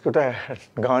some mosquito had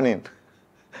gone in.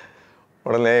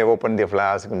 உடனே opened the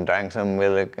flask and drank some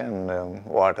milk and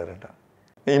water.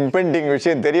 Impending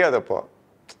விஷயம் தெரியாதப்போ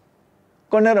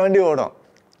கொஞ்ச நேரம் வண்டி ஓடும்,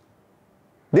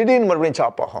 திடீர்னு மறுபடியும்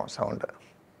சாப் ஆகும் sound.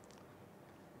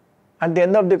 At the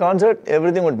end of the concert,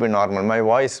 everything would be normal. My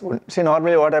voice would... See,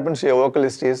 normally what happens to a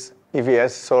vocalist is, if he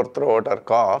has sore throat or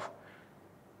cough,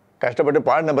 கஷ்டப்பட்டு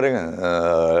பாடின பிறகு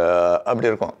அப்படி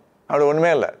இருக்கும். அப்படி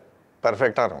ஒன்றுமே இல்லை,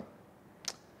 பர்ஃபெக்டாக இருக்கும்.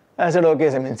 I said, okay,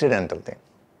 some incidental thing.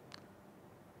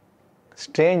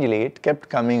 Strangely, it kept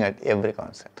coming at every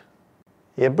concert.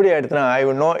 எப்படி ஆயிடுச்சுன்னா, I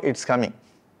would know it's coming.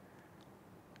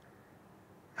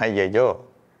 ஐயோ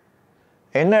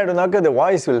என்ன ஆகிடுனாக்க, the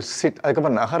voice will sit,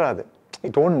 அதுக்கப்புறம் நகராது,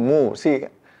 it won't move. See,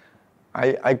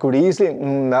 I could easily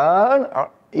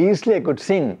I could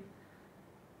sing,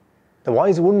 the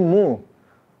voice wouldn't move.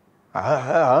 I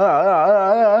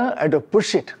had to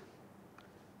push it.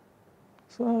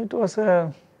 So it was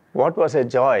what was a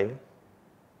joy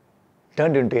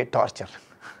turned into a torture.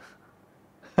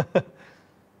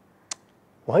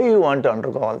 Why you want to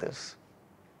undergo all this?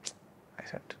 I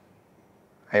said,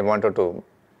 I wanted to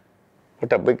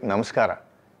put a big namaskara.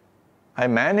 I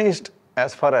managed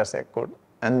as far as I could.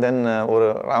 And then ஒரு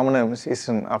Ramanam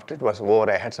season, after it was over,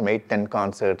 I had some 8-10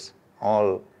 concerts, all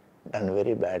done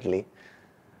very badly.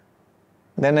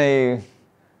 Then I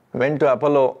went to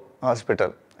Apollo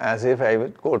Hospital as if I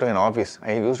would go to an office.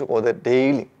 I used to go there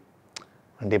daily,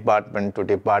 department to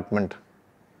department,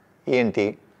 ENT.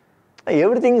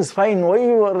 Everything is fine. Why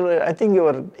you are, I think you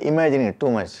are imagining it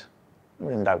too much.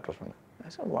 Doctor said, I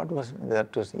said, what was that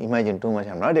to imagine too much?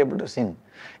 I'm not able to sing.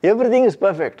 Everything is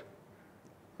perfect.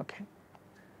 Okay.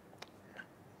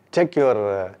 Check your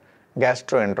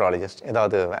gastroenterologist,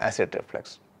 ஏதாவது acid reflux.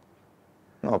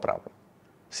 No problem.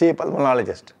 See a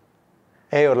pulmonologist.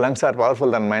 Hey, your lungs are powerful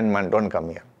than mine, man, don't come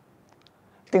here.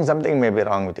 I think something may be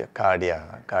wrong with your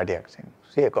cardiac thing.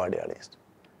 See a cardiologist.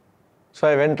 So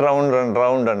I went round and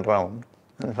round and round.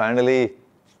 And finally,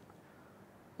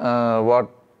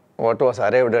 what was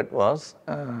arrived at was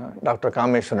Dr.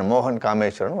 Kameshwaran, Mohan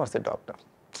Kameshwaran was the doctor.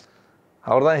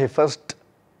 However, he first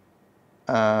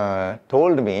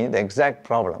told me the exact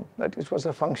problem, that it was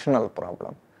a functional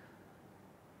problem.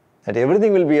 That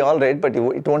everything will be all right, but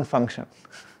it won't function.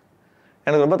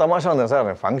 எனக்கு ரொம்ப தமாஷா வந்தேன், sir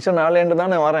function ஆகலேன்னு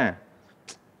தானே வரேன்.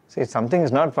 See, something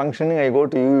is not functioning, I go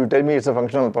to you, you tell me it's a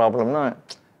functional problem. No.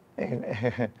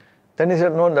 Then he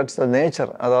said, no, that's the nature.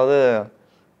 அதாவது,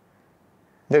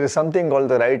 there is something called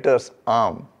the writer's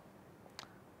arm.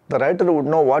 The writer would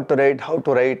know what to write, how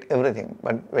to write, everything.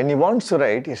 But when he wants to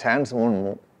write, his hands won't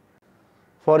move.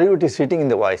 For you, it is sitting in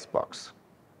the voice box.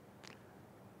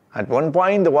 At one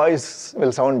point, the voice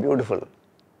will sound beautiful.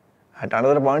 At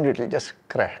another point, it will just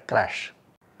crash.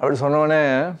 அப்படி சொன்னோடனே,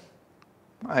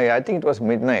 I think it was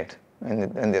midnight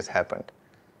when this happened.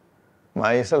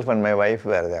 Myself and my wife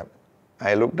were there.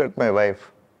 I looked at my wife.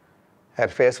 Her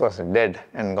face was dead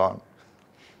and gone.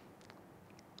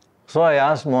 So I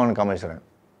asked Mohan Kameshwaran,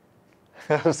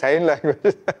 sign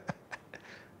language.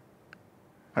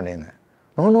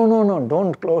 No,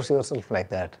 don't close yourself like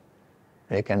that.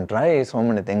 We can try so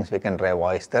many things. We can try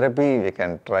voice therapy, we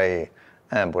can try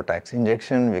Botox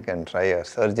injection, we can try a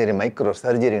surgery,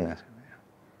 microsurgery.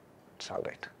 It's all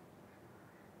right.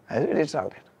 I said, it's all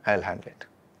right, I'll handle it.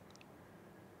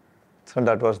 So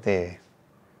that was the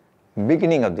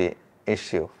beginning of the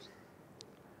issue.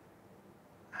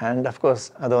 And of course,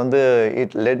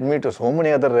 it led me to so many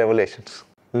other revelations.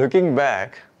 Looking back,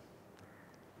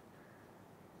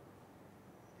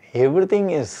 everything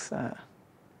is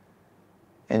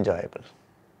enjoyable,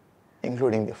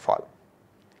 including the fall.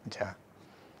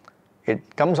 It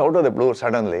comes out of the blue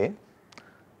suddenly,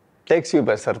 takes you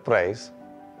by surprise,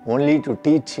 only to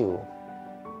teach you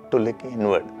to look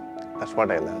inward. That's what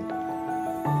I learned.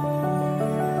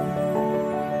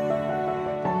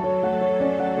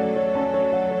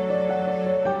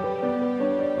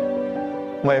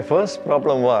 My first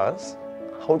problem was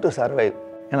how to survive.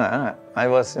 I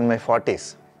was in my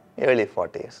 40s, early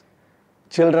 40s.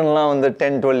 Children now in the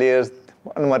 10-12 years,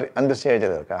 on the stage.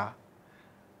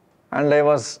 And I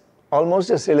was almost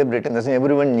a celebrity.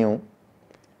 Everyone knew.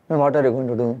 And what are you going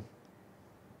to do?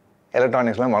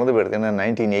 Electronics, in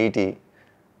 1980,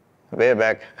 way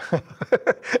back,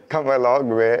 come a long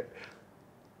way.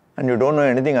 and you don't know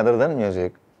anything other than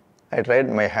music. I tried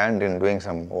my hand in doing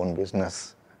some own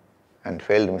business and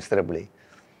failed miserably.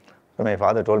 So my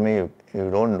father told me, you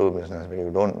don't do business,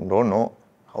 you don't know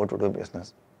how to do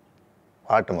business.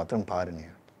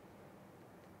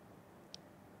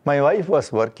 My wife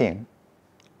was working,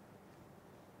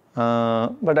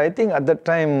 but I think at that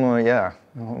time,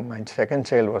 my second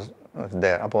child was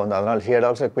there. She had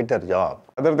also quit her job.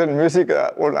 Other than music,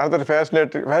 another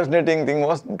fascinating thing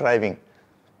was driving.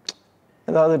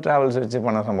 Travels,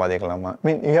 I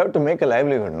mean, you have to make a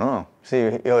livelihood, no?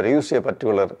 See, you are used to a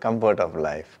particular comfort of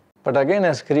life. But again,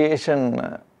 as creation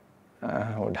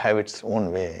would have its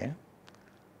own way,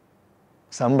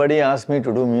 somebody asked me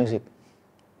to do music.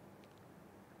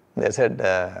 They said,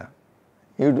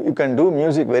 you can do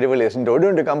music very well, isn't it? Why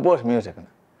don't you compose music?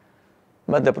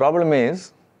 But the problem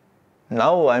is,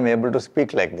 now I'm able to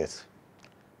speak like this.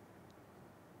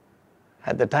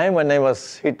 At the time when I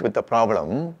was hit with the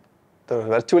problem, there was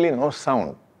virtually no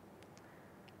sound.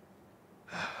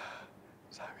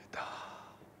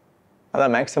 The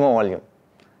maximum volume.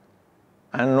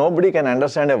 And nobody can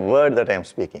understand a word that I am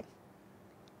speaking.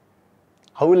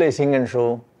 How will I sing and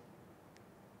show?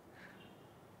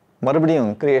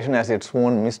 Marabadiyum, creation has its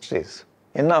own mysteries.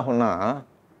 Enna huna?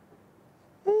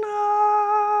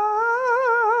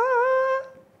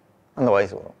 And the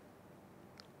voice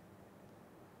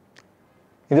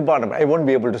varum. I won't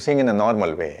be able to sing in a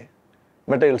normal way,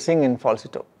 but I will sing in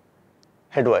falsetto,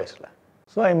 head voice.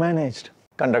 So I managed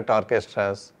conduct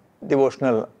orchestras,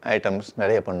 devotional items.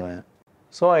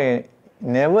 So I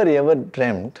never ever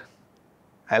dreamt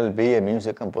I'll be a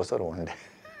music composer one day.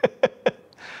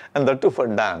 And that too for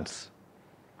dance.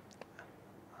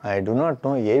 I do not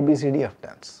know ABCD of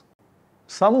dance.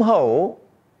 Somehow,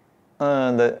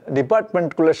 the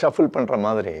department kulla shuffle pandra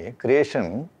madri,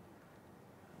 creation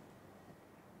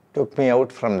took me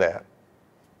out from there,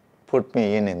 put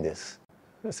me in this.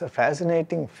 It's a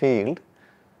fascinating field.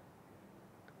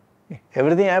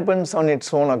 Everything happens on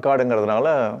its own accord.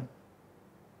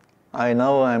 I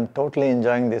am totally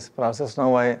enjoying this process.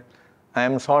 Now I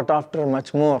am sought after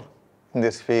much more in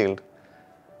this field,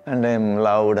 and I am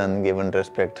loved and given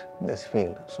respect in this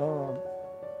field. So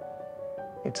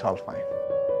it's all fine.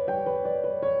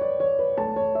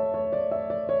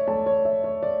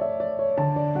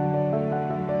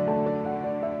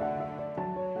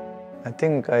 I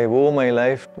think I owe my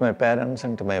life to my parents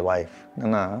and to my wife.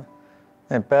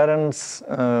 My parents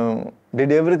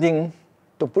did everything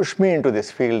to push me into this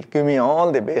field, give me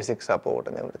all the basic support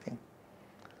and everything.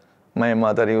 My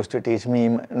mother used to teach me,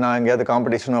 the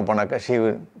competition, she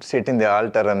would sit in the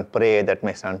altar and pray that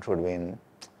my son should win.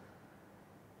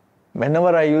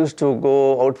 Whenever I used to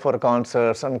go out for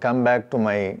concerts and come back to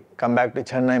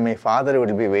Chennai, my father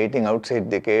would be waiting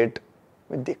outside the gate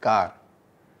with the car,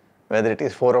 whether it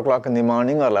is 4 o'clock in the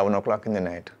morning or 11 o'clock in the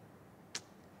night.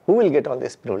 Who will get all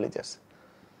these privileges?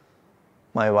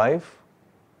 My wife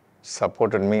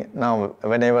supported me. Now,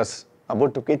 when I was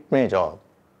about to quit my job,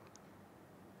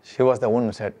 she was the one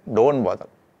who said, don't bother,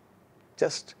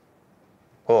 just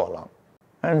go along.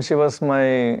 And she was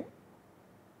my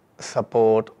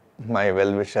support, my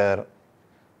well-wisher,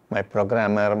 my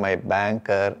programmer, my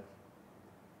banker,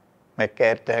 my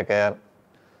caretaker.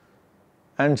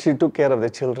 And she took care of the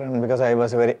children because I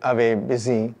was very away,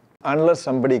 busy. Unless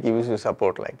somebody gives you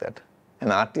support like that,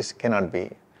 an artist cannot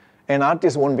be. An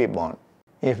artist won't be born.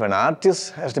 If an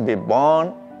artist has to be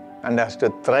born and has to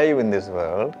thrive in this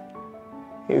world,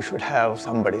 you should have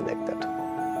somebody like that.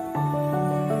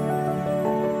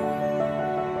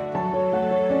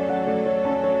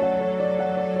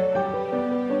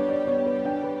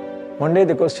 One day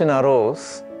the question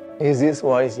arose, is this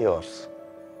voice yours?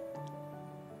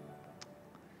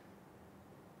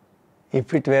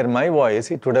 If it were my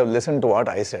voice, it would have listened to what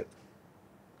I said.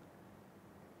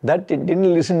 That it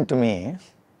didn't listen to me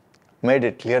made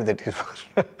it clear that it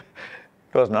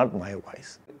was not my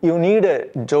voice. You need a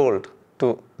jolt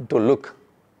to look,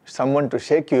 someone to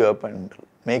shake you up and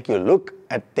make you look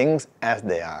at things as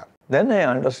they are. Then I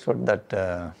understood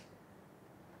that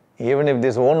even if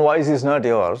this own voice is not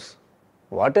yours,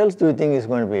 what else do you think is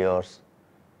going to be yours?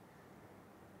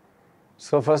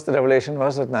 So first the revelation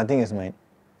was that nothing is mine.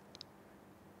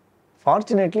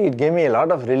 Fortunately, it gave me a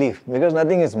lot of relief because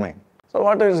nothing is mine. So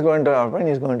whatever is going to happen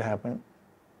is going to happen.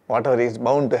 Whatever is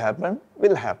bound to happen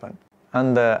will happen.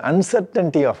 And the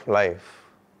uncertainty of life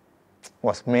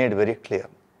was made very clear.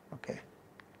 Okay.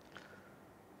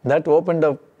 That opened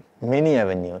up many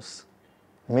avenues,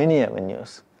 many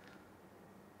avenues.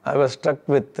 I was struck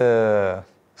with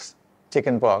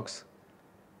chicken pox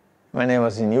when I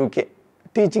was in UK,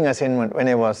 teaching assignment, when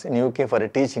I was in UK for a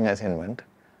teaching assignment.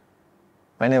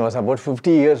 When I was about 50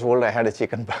 years old, I had a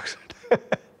chicken pox.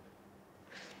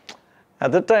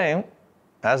 At the time,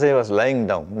 as I was lying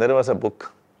down, there was a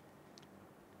book.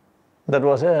 That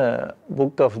was a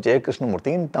book of J.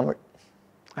 Krishnamurti in Tamil.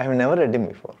 I have never read him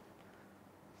before.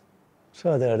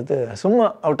 So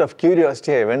out of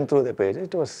curiosity, I went through the page.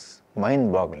 It was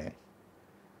mind-boggling.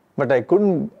 But I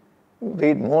couldn't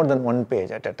read more than one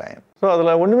page at a time. So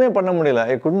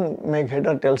I couldn't make head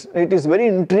or tails. It is very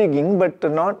intriguing, but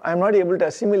I'm not able to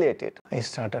assimilate it. I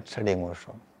started studying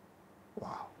Osho.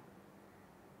 Wow.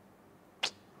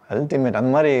 Ultimate.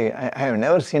 I have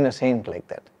never seen a saint like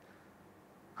that.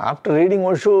 After reading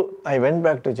Osho, I went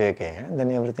back to JK, and then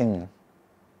everything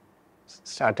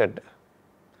started.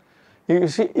 You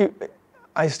see,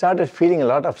 I started feeling a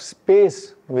lot of space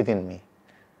within me.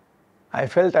 I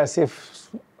felt as if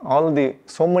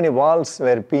so many walls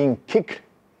were being kicked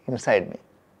inside me.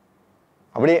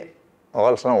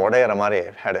 Walls I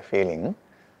had a feeling.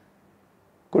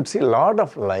 Could see a lot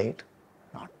of light,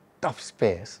 lot of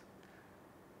space.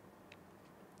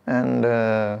 And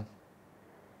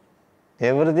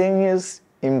everything is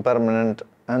impermanent.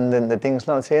 And then the things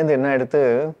now say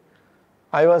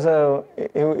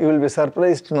you will be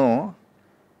surprised to know,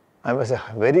 I was a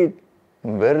very,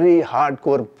 very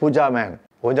hardcore puja man.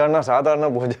 Puja na sadharana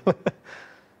puja.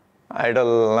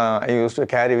 Idol I used to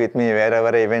carry with me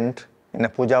wherever I went in a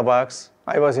puja box.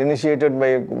 I was initiated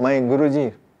by my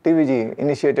Guruji, TVG,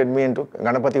 initiated me into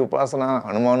Ganapati Upasana,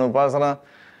 Hanuman Upasana,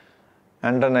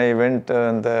 and then I went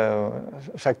the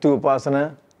Shakti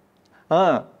Upasana.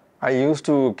 I used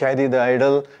to carry the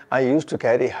idol. I used to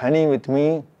carry honey with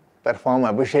me, perform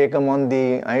abhishekam on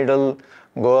the idol,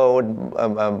 go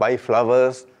out, buy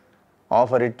flowers,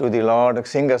 offer it to the Lord,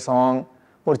 sing a song.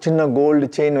 ஒரு சின்ன gold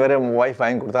chain வேற wife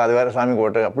வாங்கி கொடுத்தா அது வேற சாமி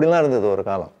போட்டு அப்படிலாம் இருந்தது ஒரு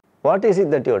காலம். What is it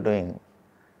that you are doing?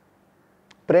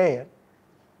 Prayer.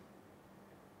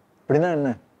 அப்படின்னா என்ன?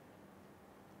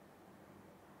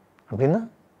 அப்படின்னா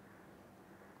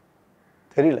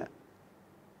தெரியல.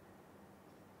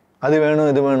 அது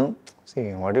வேணும் இது வேணும். See,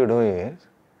 what you do is,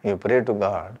 you pray to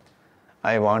God,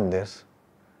 I want this.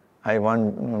 I want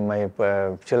my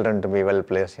children to be well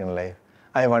placed in life.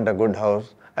 I want a good house.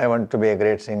 I want to be a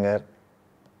great singer.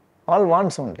 All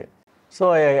wants only. So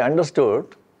I understood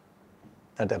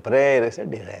that a prayer is a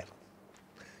desire.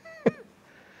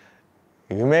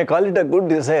 You may call it a good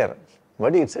desire,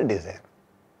 but it's a desire.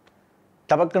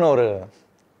 Tabakkana ஒரு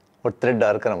thread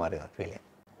இருக்கிற மாதிரி ஒரு feeling.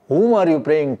 Whom are you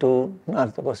praying to?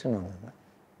 That's the question.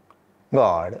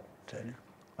 God.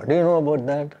 What do you know about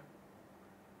that?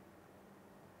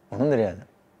 ஒன்றும் தெரியாது.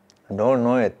 I don't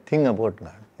know a thing about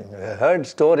God. I heard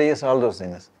stories, all those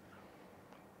things.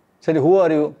 Said, who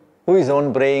are you? Who is the one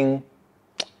praying?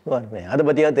 Who are praying? அதை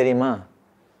பற்றியா தெரியுமா?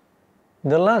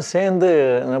 இதெல்லாம் சேர்ந்து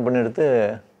என்ன பண்ணிடுது?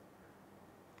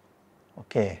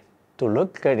 Okay, to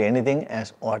look at anything as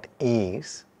what is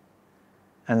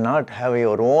and not have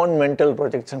your own mental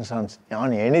projections on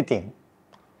anything.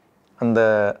 And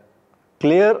the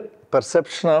clear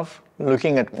perception of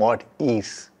looking at what is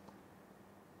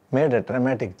made a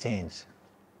dramatic change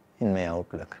in my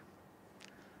outlook.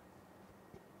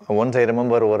 Once I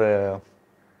remember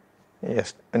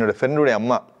என்னோட ஃப்ரெண்டுடைய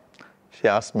அம்மா, she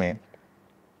asked me,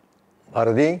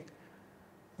 Bharathi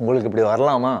உங்களுக்கு இப்படி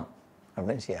வரலாமா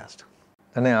அப்படின்னு she asked.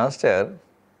 Then I asked her,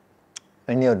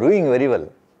 when you are doing very well,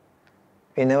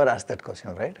 we never ask that question,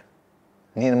 right?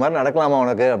 நீ இந்த மாதிரி நடக்கலாமா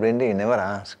உனக்கு அப்படின்ட்டு you never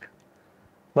ask.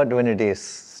 But when it is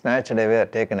snatched away or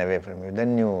taken away from you,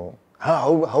 then you,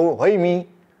 why me?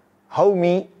 How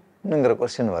me? ங்கிற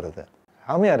question வருது.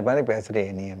 சாமியார் மாதிரி பேசுகிறே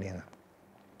நீ அப்படின்னா.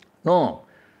 No,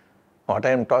 what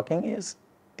I am talking is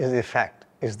the fact,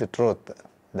 is the truth,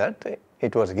 that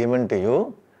it was given to you,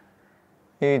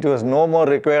 it was no more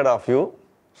required of you,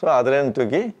 so adren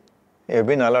thuki, you have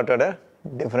been allotted a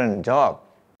different job.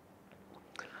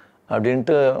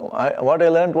 What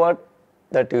I learned,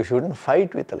 that you shouldn't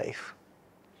fight with life.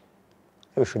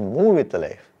 You should move with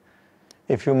life.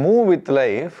 If you move with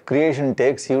life, creation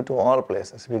takes you to all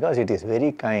places because it is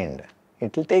very kind.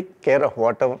 It will take care of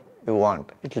whatever you want.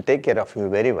 It will take care of you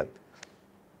very well.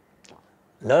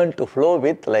 Learn to flow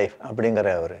with life.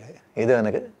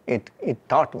 It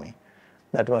taught me.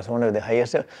 That was one of the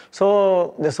highest. So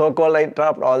the so-called I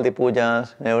dropped all the pujas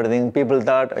and everything. People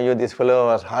thought, this fellow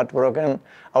was heartbroken.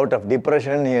 Out of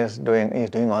depression, he is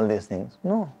doing all these things.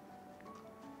 No.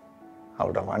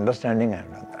 Out of understanding, I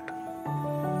have done that.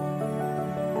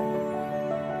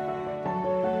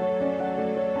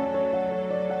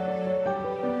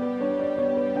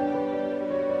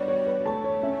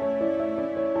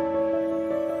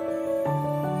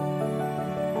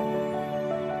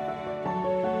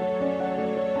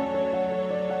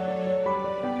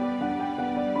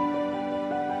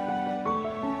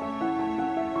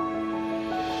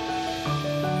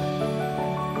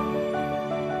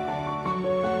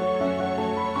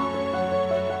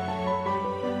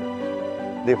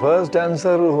 The first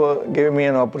dancer who gave me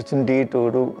an opportunity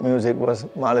to do music was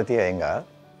Malati Iyengar.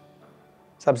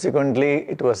 Subsequently,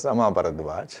 it was Rama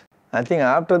Bharadwaj. I think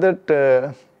after that,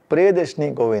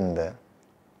 Priyadashni Govind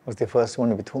was the first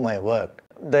one with whom I worked.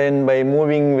 Then by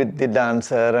moving with the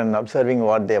dancer and observing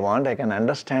what they want, I can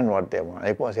understand what they want.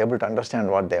 I was able to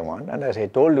understand what they want. And as I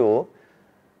told you,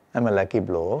 I'm a lucky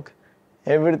bloke.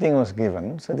 Everything was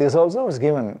given. So this also was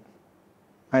given.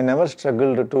 I never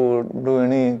struggled to do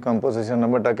any composition,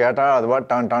 but it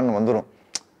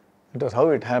was how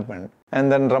it happened.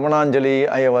 And then Ramananjali,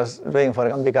 I was doing for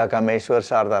Ambika Kameshwar,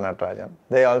 Sharda Natarajan.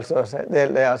 They also said,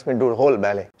 they asked me to do the whole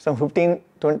ballet. Some 15,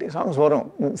 20 songs were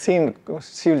scene.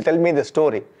 She will tell me the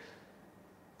story.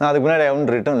 Now, I haven't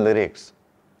written lyrics.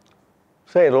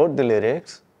 So I wrote the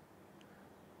lyrics.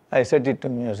 I set it to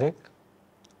music.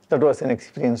 That was an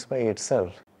experience by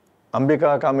itself.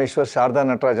 Ambika Kameshwar, Sharda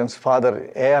Natarajan's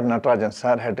father, A.R. Natarajan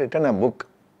sir, had written a book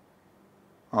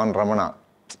on Ramana,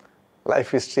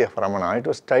 life history of Ramana. It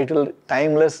was titled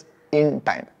Timeless in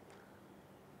Time.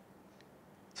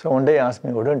 So one day he asked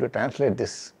me, why don't you translate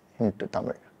this into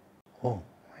Tamil? Oh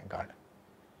my God.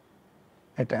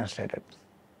 I translated it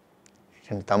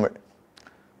into Tamil.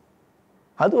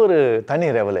 That was a tiny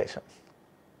revelation.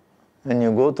 When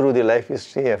you go through the life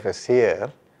history of a seer,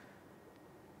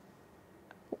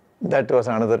 that was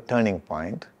another turning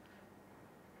point.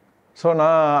 So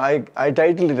now I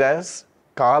titled it as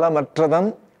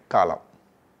Kalamatradan Kalam.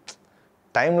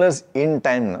 Timeless in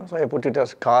time. So I put it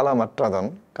as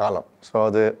Kalamatradan Kalam.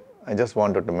 So I just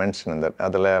wanted to mention that.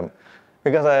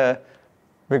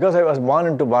 Because I was born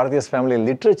into Bharatiya's family,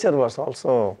 literature was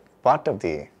also part of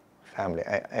the family.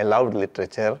 I loved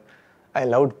literature. I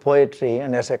loved poetry.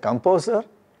 And as a composer,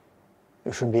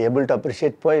 you should be able to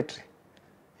appreciate poetry.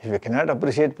 If you cannot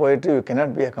appreciate poetry, you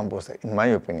cannot be a composer, in my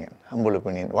opinion, humble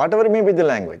opinion, whatever may be the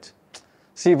language.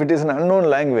 See, if it is an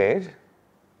unknown language,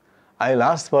 I'll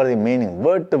ask for the meaning,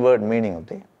 word-to-word meaning of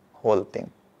the whole thing.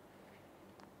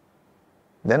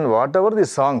 Then whatever the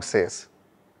song says,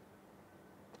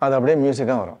 that's music.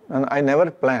 And I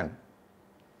never plan.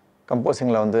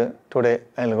 Composing today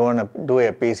I'll go and do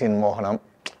a piece in Mohanam,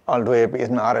 I'll do a piece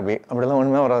in Arabic. When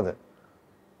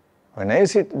I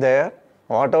sit there,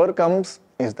 whatever comes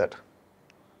is that.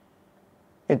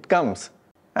 It comes.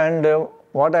 And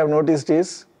what I've noticed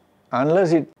is,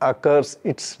 unless it occurs,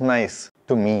 it's nice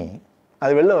to me.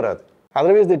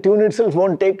 Otherwise, the tune itself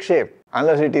won't take shape.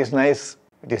 Unless it is nice,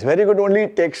 it is very good only,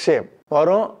 it takes shape.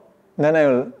 Then I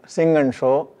will sing and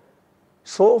show.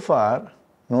 So far,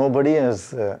 nobody has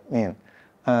said,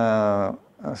 no,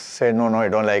 I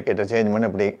don't like it, change. On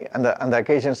the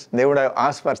occasions, they would have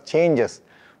asked for changes.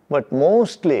 But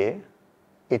mostly,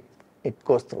 it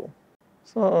goes through.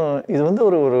 So,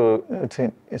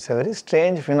 it's a very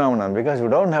strange phenomenon because you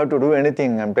don't have to do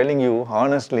anything. I'm telling you,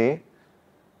 honestly,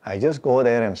 I just go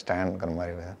there and stand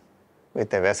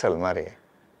with a vessel.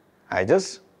 I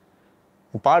just,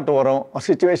 part a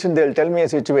situation, they'll tell me a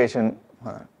situation,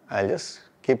 I'll just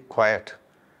keep quiet.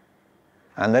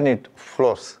 And then it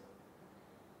flows.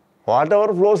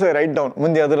 Whatever flows, I write down.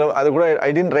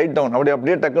 I didn't write down.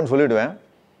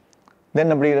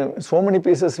 Then so many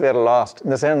pieces were lost.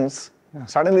 In the sense,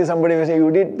 suddenly somebody will say, you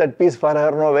did that piece for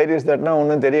her, no, where is that now?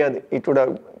 It would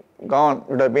have gone, it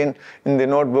would have been in the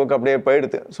notebook,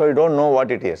 so you don't know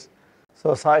what it is.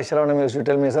 So Sai Shravanam used to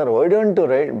tell me, sir, why don't you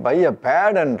write, buy a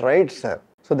pad and write, sir.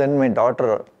 So then my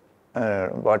daughter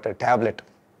bought a tablet,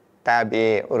 tab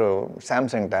A, or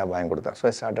Samsung tab. So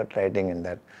I started writing in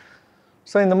that.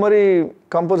 So in the Murray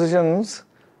compositions,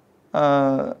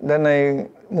 then I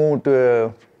moved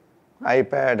to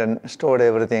iPad and stored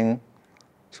everything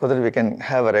so that we can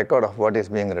have a record of what is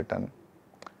being written.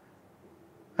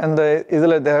 And there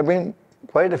have been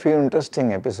quite a few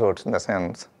interesting episodes in the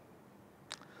sense.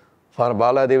 For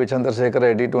Baladevi Chandrasekhar,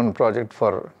 I did one project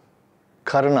for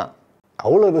Karna.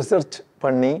 Avula research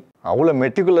panni, avula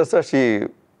meticulous, she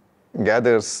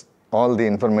gathers all the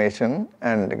information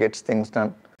and gets things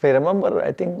done. If I remember,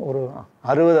 I think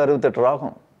 60-68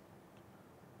 ragam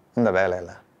in the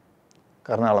Valela.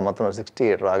 Karnala matram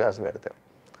 68 ragas were there.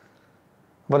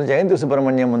 But Jayanthi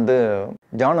Subramaniam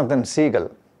Jonathan Siegel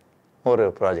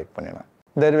or project panina.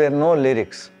 There were no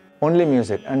lyrics, only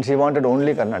music, and she wanted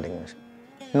only Carnatic music.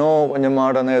 No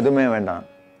modern edume venda.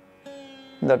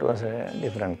 That was a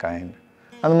different kind.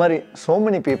 And so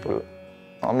many people,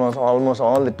 almost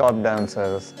all the top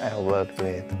dancers I have worked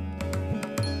with.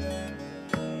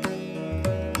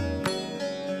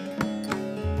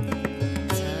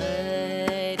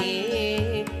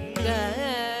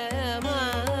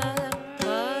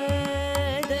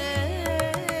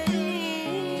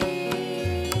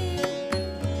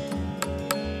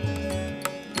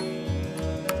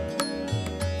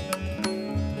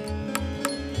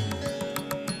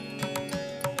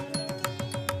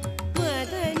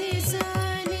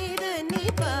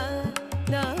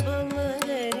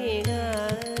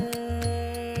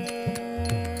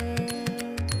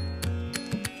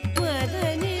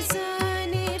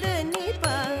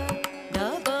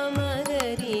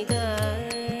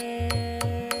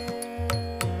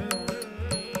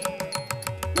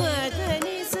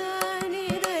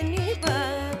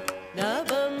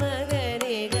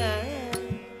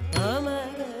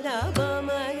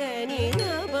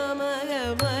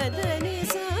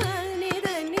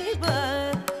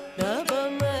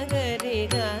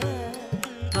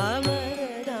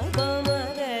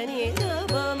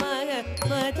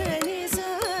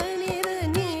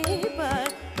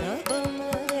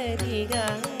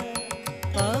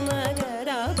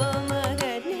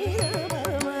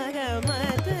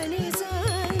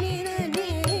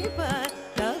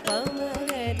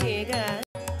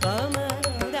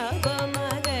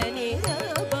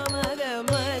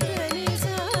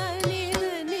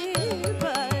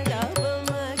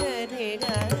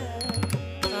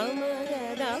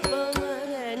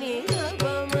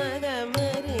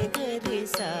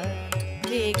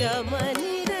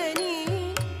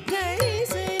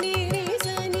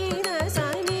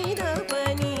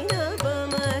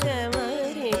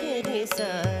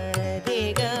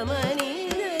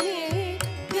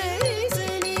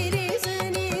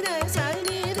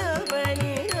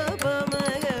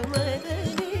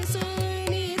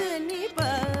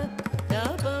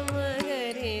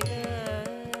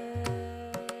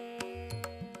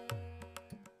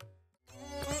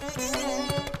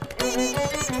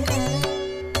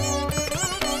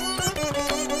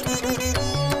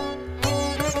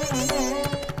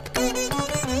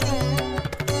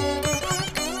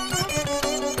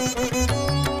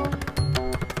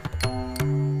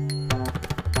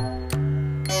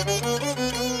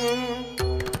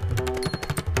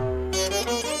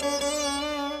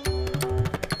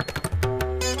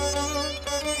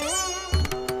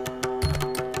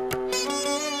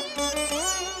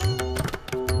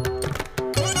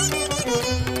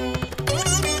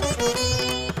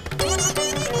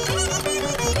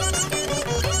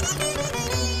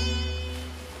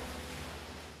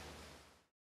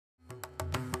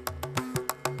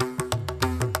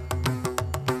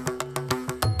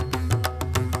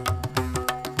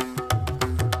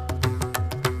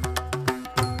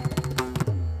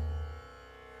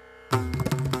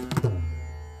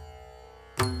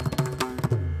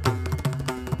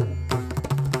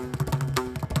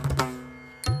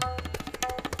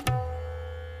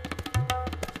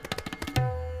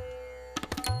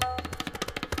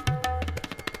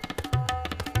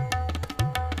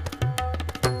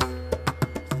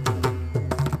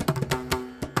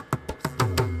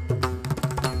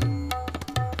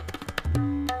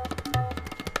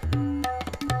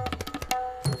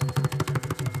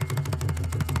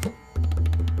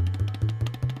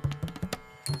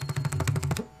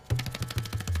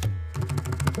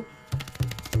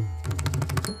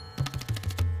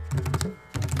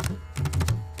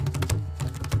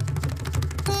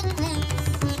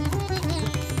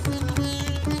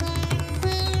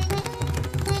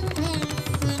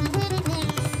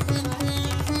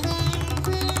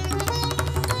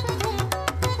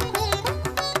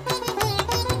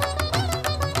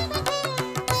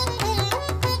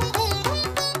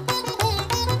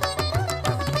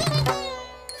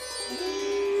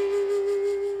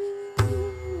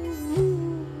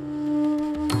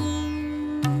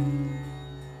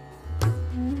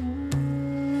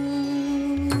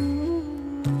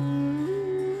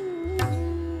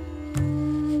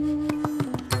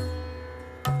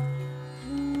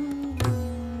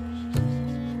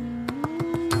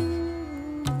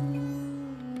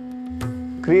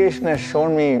 Creation has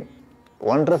shown me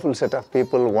wonderful set of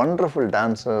people, wonderful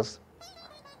dancers.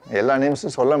 எல்லா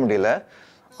நேம்ஸும் சொல்ல முடியல.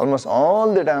 Almost all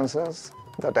the dancers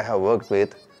that I have worked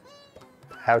with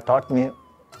have taught me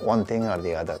one thing or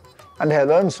the other. And I have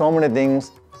learned so many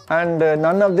things. And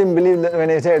none of them believe that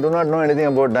when I say I do not know anything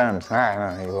about dance.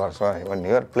 You are sorry, when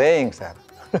you are playing, sir.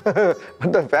 But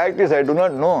the fact is I do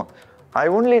not know. I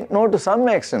only know to some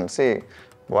extent. See,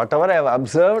 whatever I have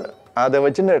observed, I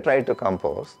try to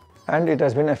compose. And it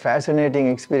has been a fascinating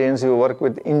experience. You work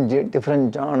with different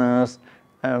genres,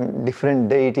 different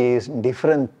deities,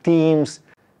 different themes,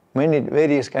 many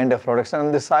various kind of products.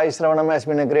 And the Sai Sravanam has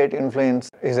been a great influence.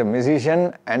 He's a musician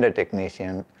and a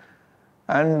technician.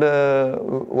 And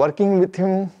working with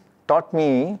him taught me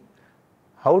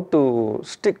how to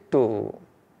stick to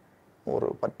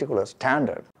a particular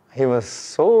standard. He was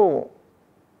so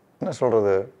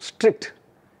strict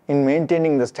in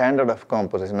maintaining the standard of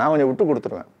composition. Now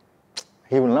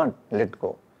he will not let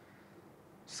go.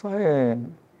 So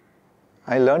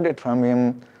I learned it from him.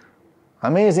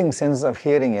 Amazing sense of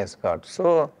hearing he has got. So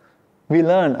we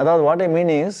learn. What I mean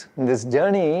is, this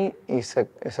journey is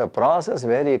a process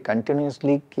where you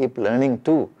continuously keep learning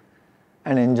too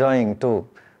and enjoying too.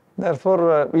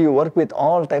 Therefore, we work with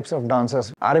all types of dancers.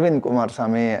 Arvind Kumar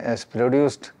Sami has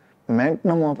produced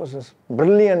magnum opuses,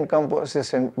 brilliant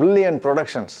compositions, brilliant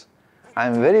productions. I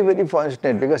am very, very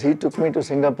fortunate because he took me to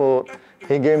Singapore.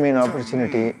 He gave me an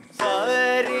opportunity.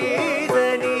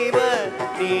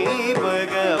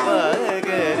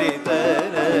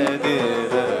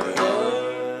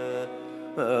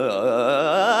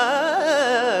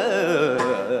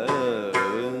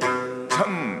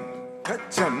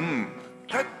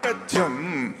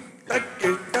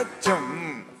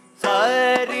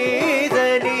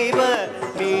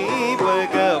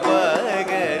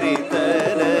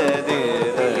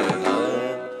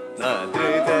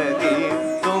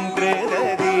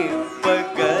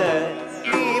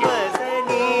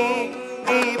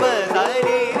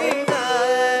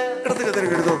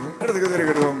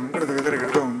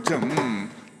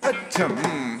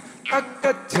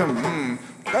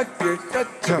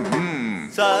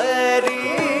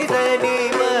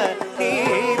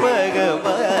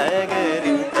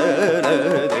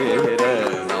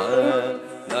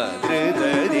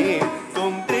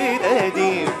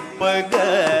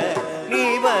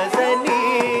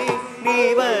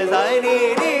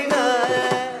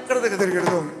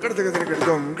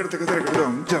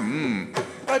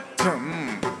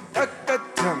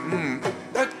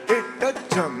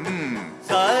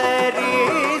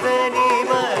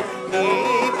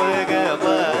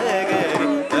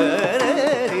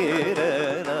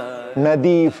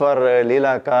 Nadi for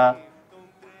Leela Ka.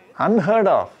 Unheard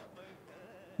of.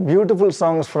 Beautiful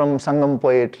songs from Sangam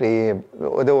poetry,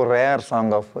 the rare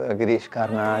song of Girish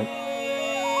Karnad.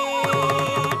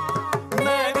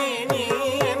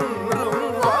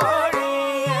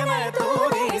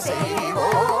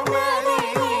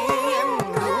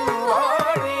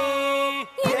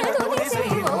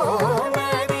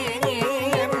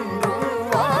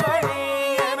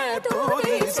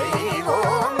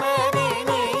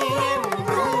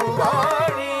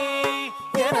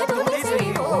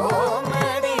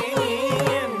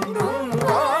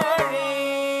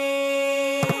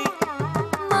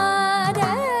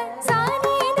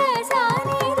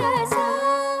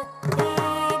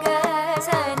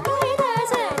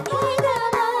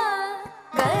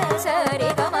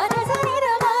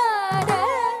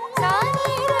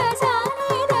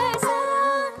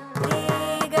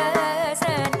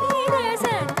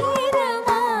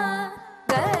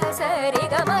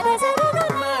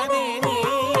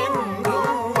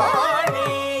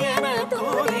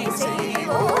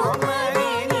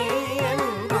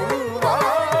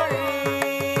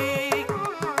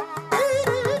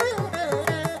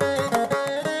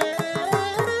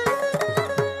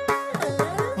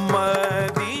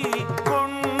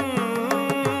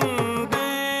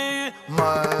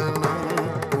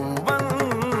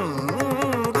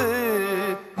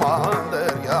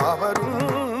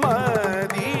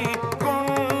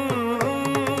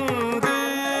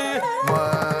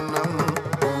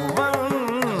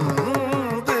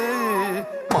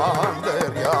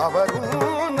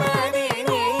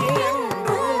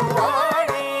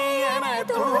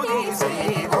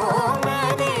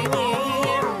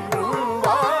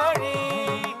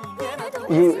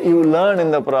 You learn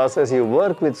in the process, you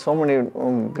work with so many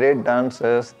great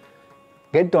dancers,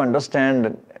 get to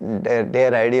understand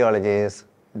their ideologies,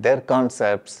 their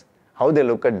concepts, how they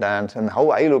look at dance and how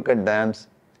I look at dance,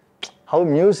 how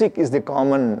music is the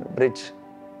common bridge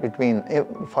between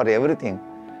for everything.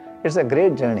 It's a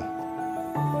great journey.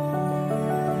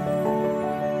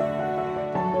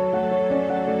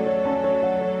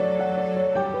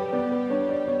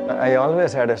 I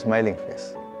always had a smiling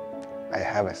face. I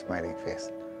have a smiling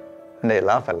face and I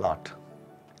laugh a lot.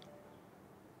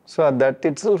 So that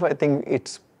itself, I think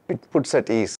it puts at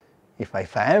ease. If I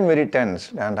am very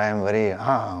tense and I am very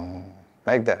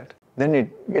like that, then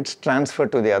it gets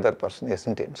transferred to the other person,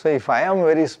 isn't it? So if I am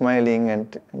very smiling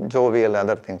and jovial,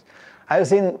 other things, I've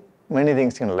seen many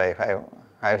things in life.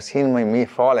 I've seen me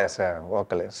fall as a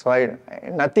vocalist. So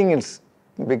nothing is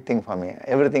a big thing for me.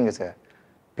 Everything is a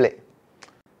play.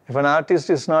 If an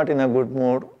artist is not in a good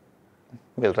mood,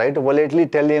 we'll try to politely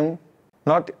tell him,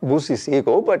 not boost his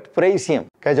ego, but praise him,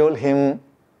 cajole him,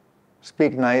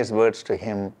 speak nice words to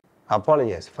him,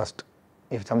 apologize first.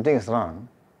 If something is wrong,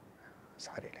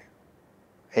 sorry.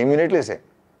 I immediately say,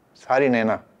 sorry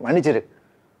Naina, manichiru.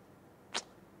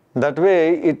 That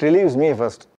way it relieves me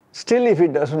first. Still if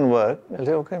it doesn't work, I'll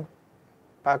say, okay,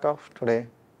 back off today.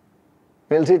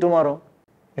 We'll see tomorrow.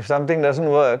 If something doesn't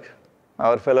work,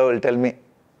 our fellow will tell me,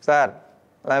 sir,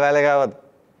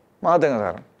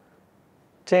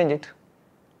 change it.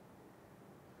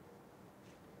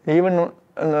 Even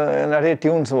in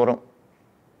tunes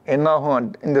in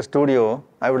the studio,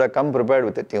 I would have come prepared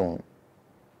with a tune.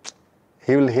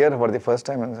 He will hear for the first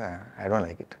time and say, I don't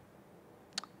like it.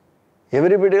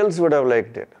 Everybody else would have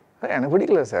liked it. Anybody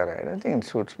else, sir, I don't think it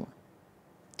suits me.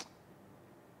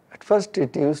 At first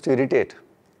it used to irritate.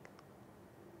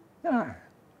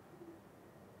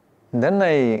 Then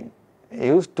I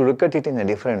used to look at it in a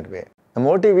different way. The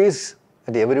motive is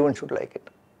that everyone should like it.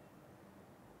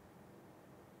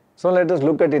 So let us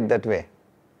look at it that way.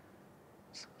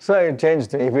 So I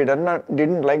changed. If he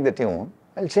didn't like the tune,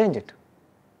 I'll change it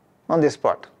on the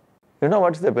spot. You know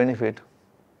what's the benefit?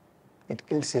 It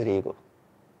kills your ego.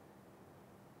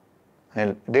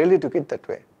 I really took it that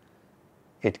way.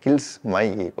 It kills my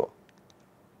ego.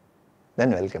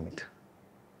 Then welcome it.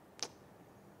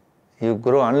 You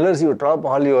grow, unless you drop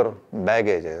all your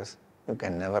baggages, you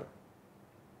can never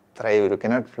thrive, you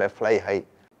cannot fly high.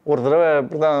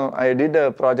 I did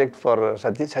a project for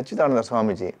Sachidananda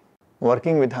Swamiji,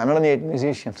 working with 108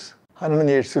 musicians,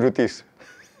 108 Shrutis.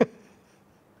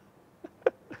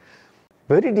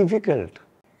 Very difficult.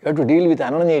 You have to deal with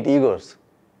 108 egos.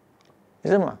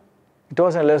 Isn't it? It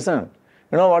was a lesson.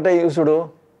 You know what I used to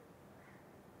do?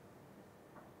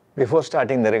 Before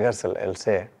starting the rehearsal, I'll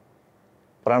say,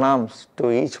 pranams to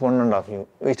each one of you.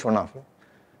 Each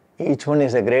one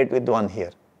is a great Vidwan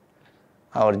here.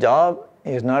 Our job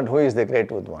is not who is the great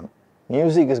Vidwan.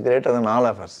 Music is greater than all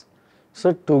of us.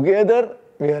 So together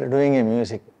we are doing a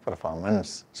music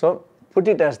performance. So put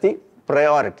it as the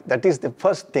priority. That is the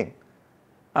first thing.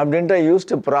 I used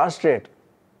to prostrate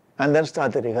and then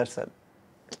start the rehearsal.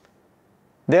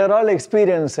 They are all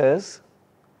experiences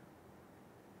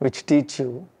which teach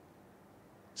you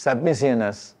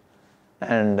submissiveness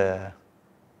and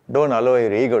don't allow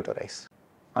your ego to rise.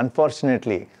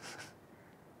 Unfortunately,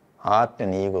 art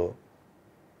and ego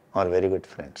are very good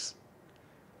friends.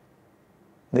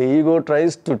 The ego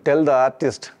tries to tell the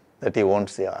artist that he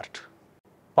wants the art.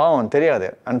 பாவம் தெரியாது.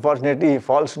 Unfortunately, he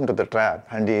falls into the trap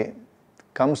and he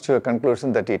comes to a conclusion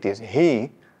that it is he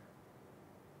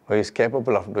who is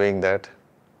capable of doing that.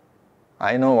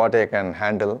 I know what I can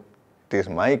handle. It is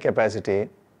my capacity.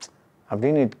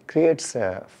 Again, it creates a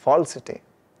falsity.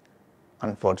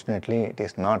 Unfortunately, it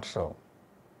is not so.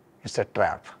 It's a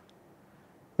trap.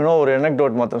 ஒரு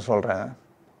anecdote மாத்திரம் சொல்கிறேன்.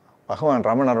 பகவான்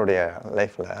ரமணருடைய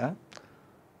லைஃப்பில்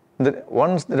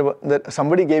once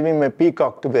somebody gave him a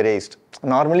peacock to be raised.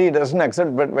 Normally he doesn't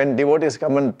accept, but when devotees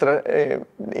come and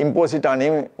impose it on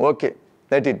him, okay,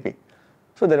 let it be.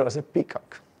 So there was a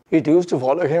peacock. It used to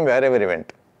follow him wherever he went.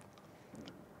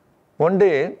 One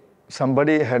day,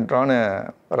 somebody had drawn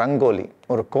a rangoli,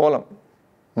 or a column,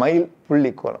 mile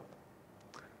pulli column.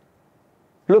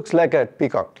 Looks like a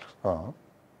peacock.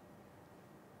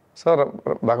 So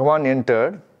Bhagavan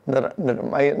entered.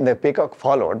 The peacock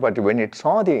followed, but when it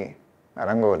saw the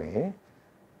rangoli,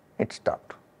 it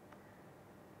stopped.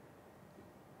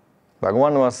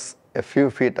 Bhagavan was a few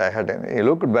feet ahead and he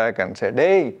looked back and said,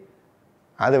 "Hey,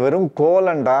 adu verum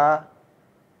kolanda,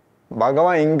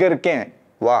 Bhagavan inga irukken,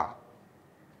 va."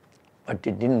 But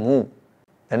it didn't move.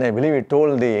 Then I believe he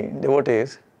told the devotees,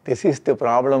 this is the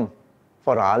problem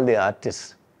for all the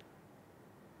artists.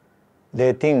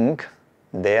 They think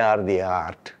they are the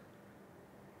art.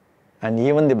 And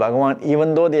even the Bhagavan,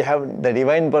 even though they have the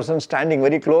divine person standing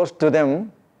very close to them,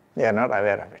 they are not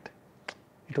aware of it.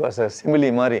 It was a simile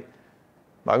mari.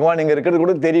 Bhagavan inga irukkiradhu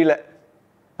kuda theriyala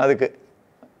adukku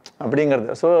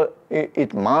அப்படிங்கிறது. So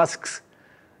it masks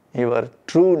your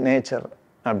true nature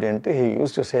அப்படின்ட்டு he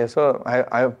used to say. So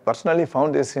I personally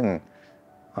found this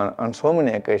on so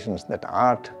many occasions that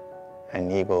art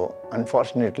and ego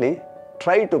unfortunately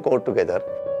try to go together.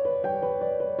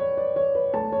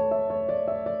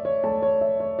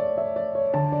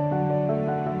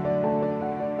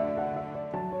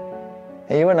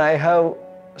 Even I have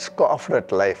scoffed at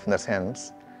life in the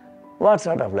sense, what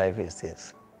sort of life is this?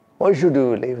 Why should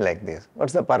you live like this?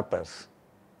 What's the purpose?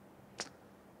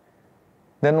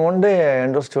 Then one day I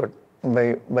understood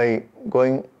by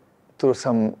going through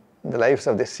the lives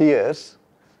of the seers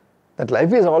that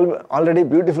life is already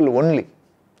beautiful only.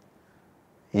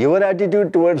 Your attitude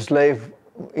towards life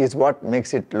is what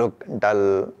makes it look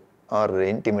dull or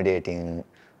intimidating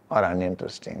or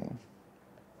uninteresting.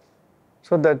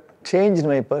 So that changed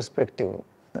my perspective.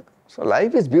 So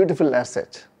life is beautiful as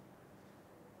such.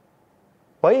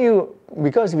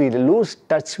 Because we lose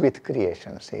touch with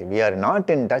creation. See, we are not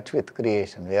in touch with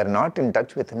creation. We are not in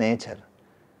touch with nature.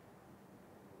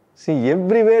 See,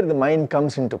 everywhere the mind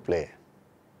comes into play.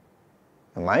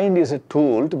 The mind is a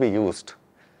tool to be used.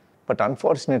 But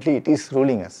unfortunately, it is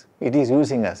ruling us. It is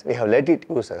using us. We have let it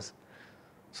use us.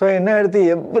 So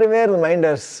everywhere the mind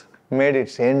has made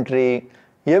its entry.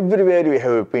 Everywhere you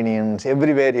have opinions,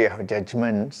 everywhere you have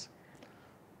judgments.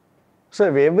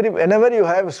 So whenever you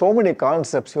have so many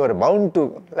concepts, you are bound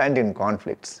to land in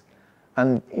conflicts.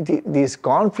 And these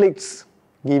conflicts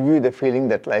give you the feeling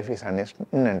that life is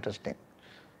uninteresting.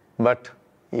 But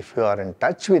if you are in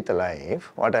touch with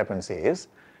life, what happens is,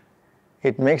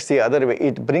 it makes the other way,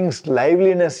 it brings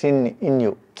liveliness in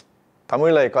you.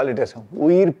 Tamil I call it as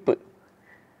uirpu.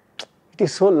 It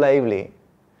is so lively.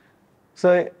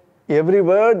 So every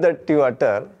word that you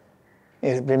utter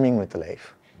is brimming with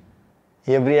life.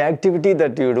 Every activity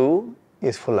that you do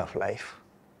is full of life.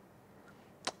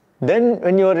 Then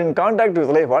when you are in contact with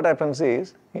life, what happens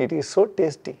is, it is so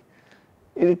tasty.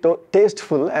 It is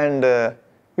tasteful and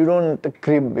you don't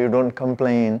crib, you don't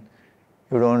complain,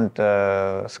 you don't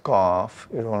scoff,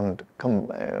 you don't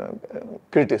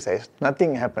criticize.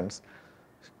 Nothing happens.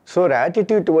 So your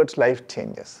attitude towards life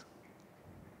changes.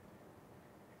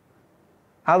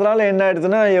 அதனால என்ன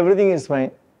ஆயிடுதுன்னா everything is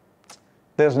fine.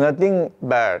 There's nothing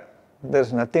bad.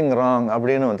 There's nothing wrong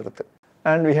அப்படின்னு வந்துடுது.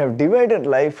 And we have divided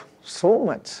life so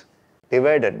much.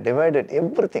 Divided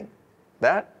everything.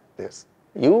 That is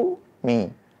you, me,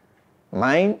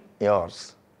 mine, yours.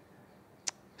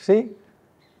 See,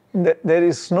 there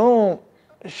is no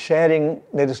sharing,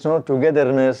 there is no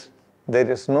togetherness, there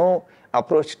is no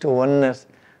approach to oneness.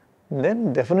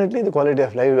 Then definitely the quality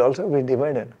of life will also be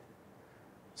divided.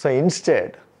 So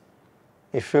instead,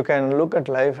 if you can look at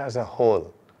life as a whole,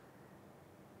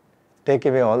 take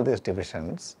away all these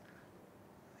divisions,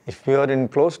 if you are in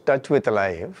close touch with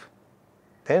life,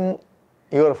 then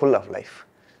you are full of life.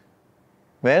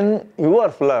 When you are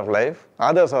full of life,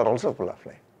 others are also full of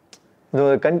life. It's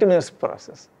a continuous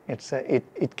process.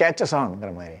 It catches on.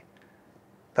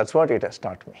 That's what it has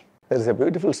taught me. There is a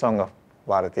beautiful song of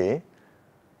Bharati.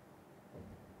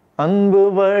 அன்பு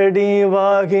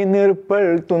வடிவாகி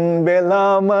நிற்பள்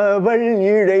துன்பெலாம் அவள்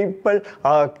இழைப்பள்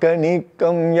ஆக்க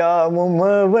நீக்கம் யாமும்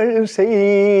அவள்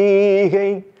செய்கை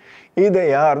இதை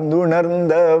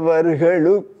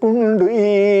ஆர்ந்துணர்ந்தவர்களுக்குண்டு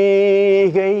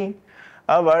ஈகை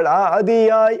அவள்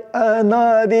ஆதியாய்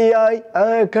அநாதியாய்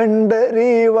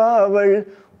அகண்டறிவாவள்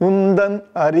உந்தன்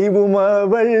அறிவும்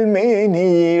அவள்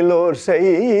மேனியிலோர்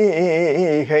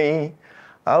செய்கை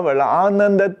அவள்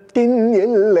ஆனந்தத்தின்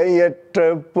எல்லையற்ற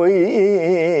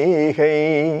பொய்கை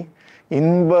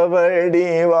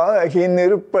இன்பவடிவாகி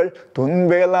நிற்பள்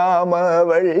துன்பெலாம்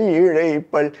அவள்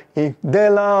இழைப்பள்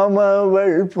இஃதெல்லாம்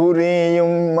அவள்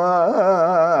புரியும்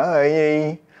மாயை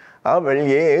அவள்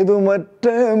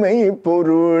ஏதுமற்றமை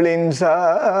பொருளின்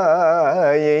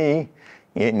சாயை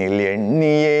எனில்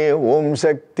எண்ணியே ஓம்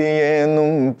சக்தி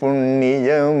எனும்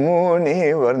புண்ணியமுனே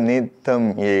வர்ணித்தம்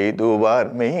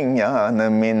எய்துவார்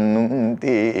மெய்ஞானம் என்னும்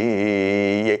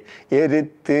தீயை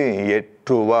எரித்து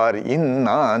எற்றுவார்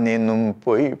இன்னான் எனும்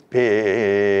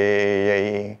பொய்ப்பேயை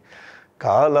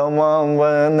காலமாம்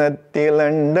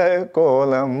வனத்திலண்ட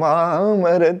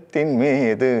கோலமாமரத்தின்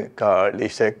மீது காளி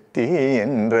சக்தி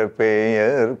என்ற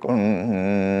பெயர்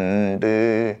கொண்டு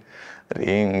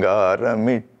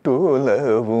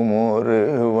ரீங்காரமிட்டுலவும் ஒரு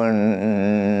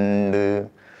வண்டு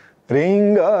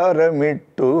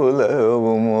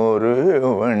ரீங்காரமிட்டுலவும் ஒரு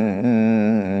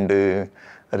வண்டு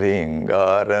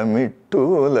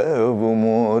ரீங்காரமிட்டுலவும்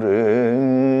ஒரு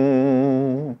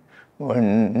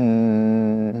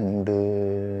வண்டு.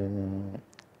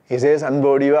 இசேஸ்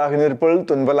அன்போடிவாக நிற்பள்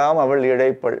துன்பலாம் அவள்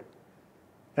இழைப்பள்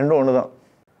என்று ஒன்றுதான்.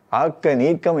 ஆக்க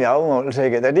நீக்கம் யாவும் அவள்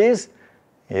செய்க. That is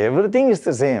everything is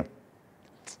the same.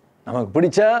 நமக்கு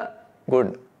பிடிச்சா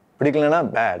குட், பிடிக்கலனா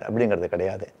பேட் அப்படிங்கிறது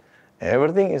கிடையாது.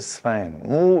 Everything is fine.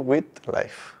 Move with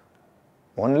life.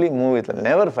 Only move with life.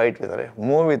 Never fight with life.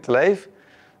 Move with life.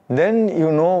 Then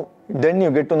you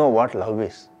get to know what love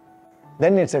is.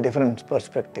 Then it's a different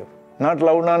perspective. Not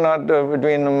love, not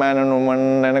between man and woman,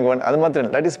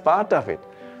 that is part of it.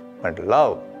 But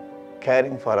love,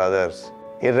 caring for others,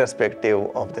 irrespective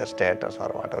of their status or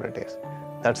whatever it is,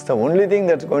 that's the only thing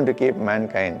that's going to keep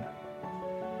mankind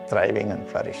thriving and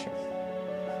flourishing.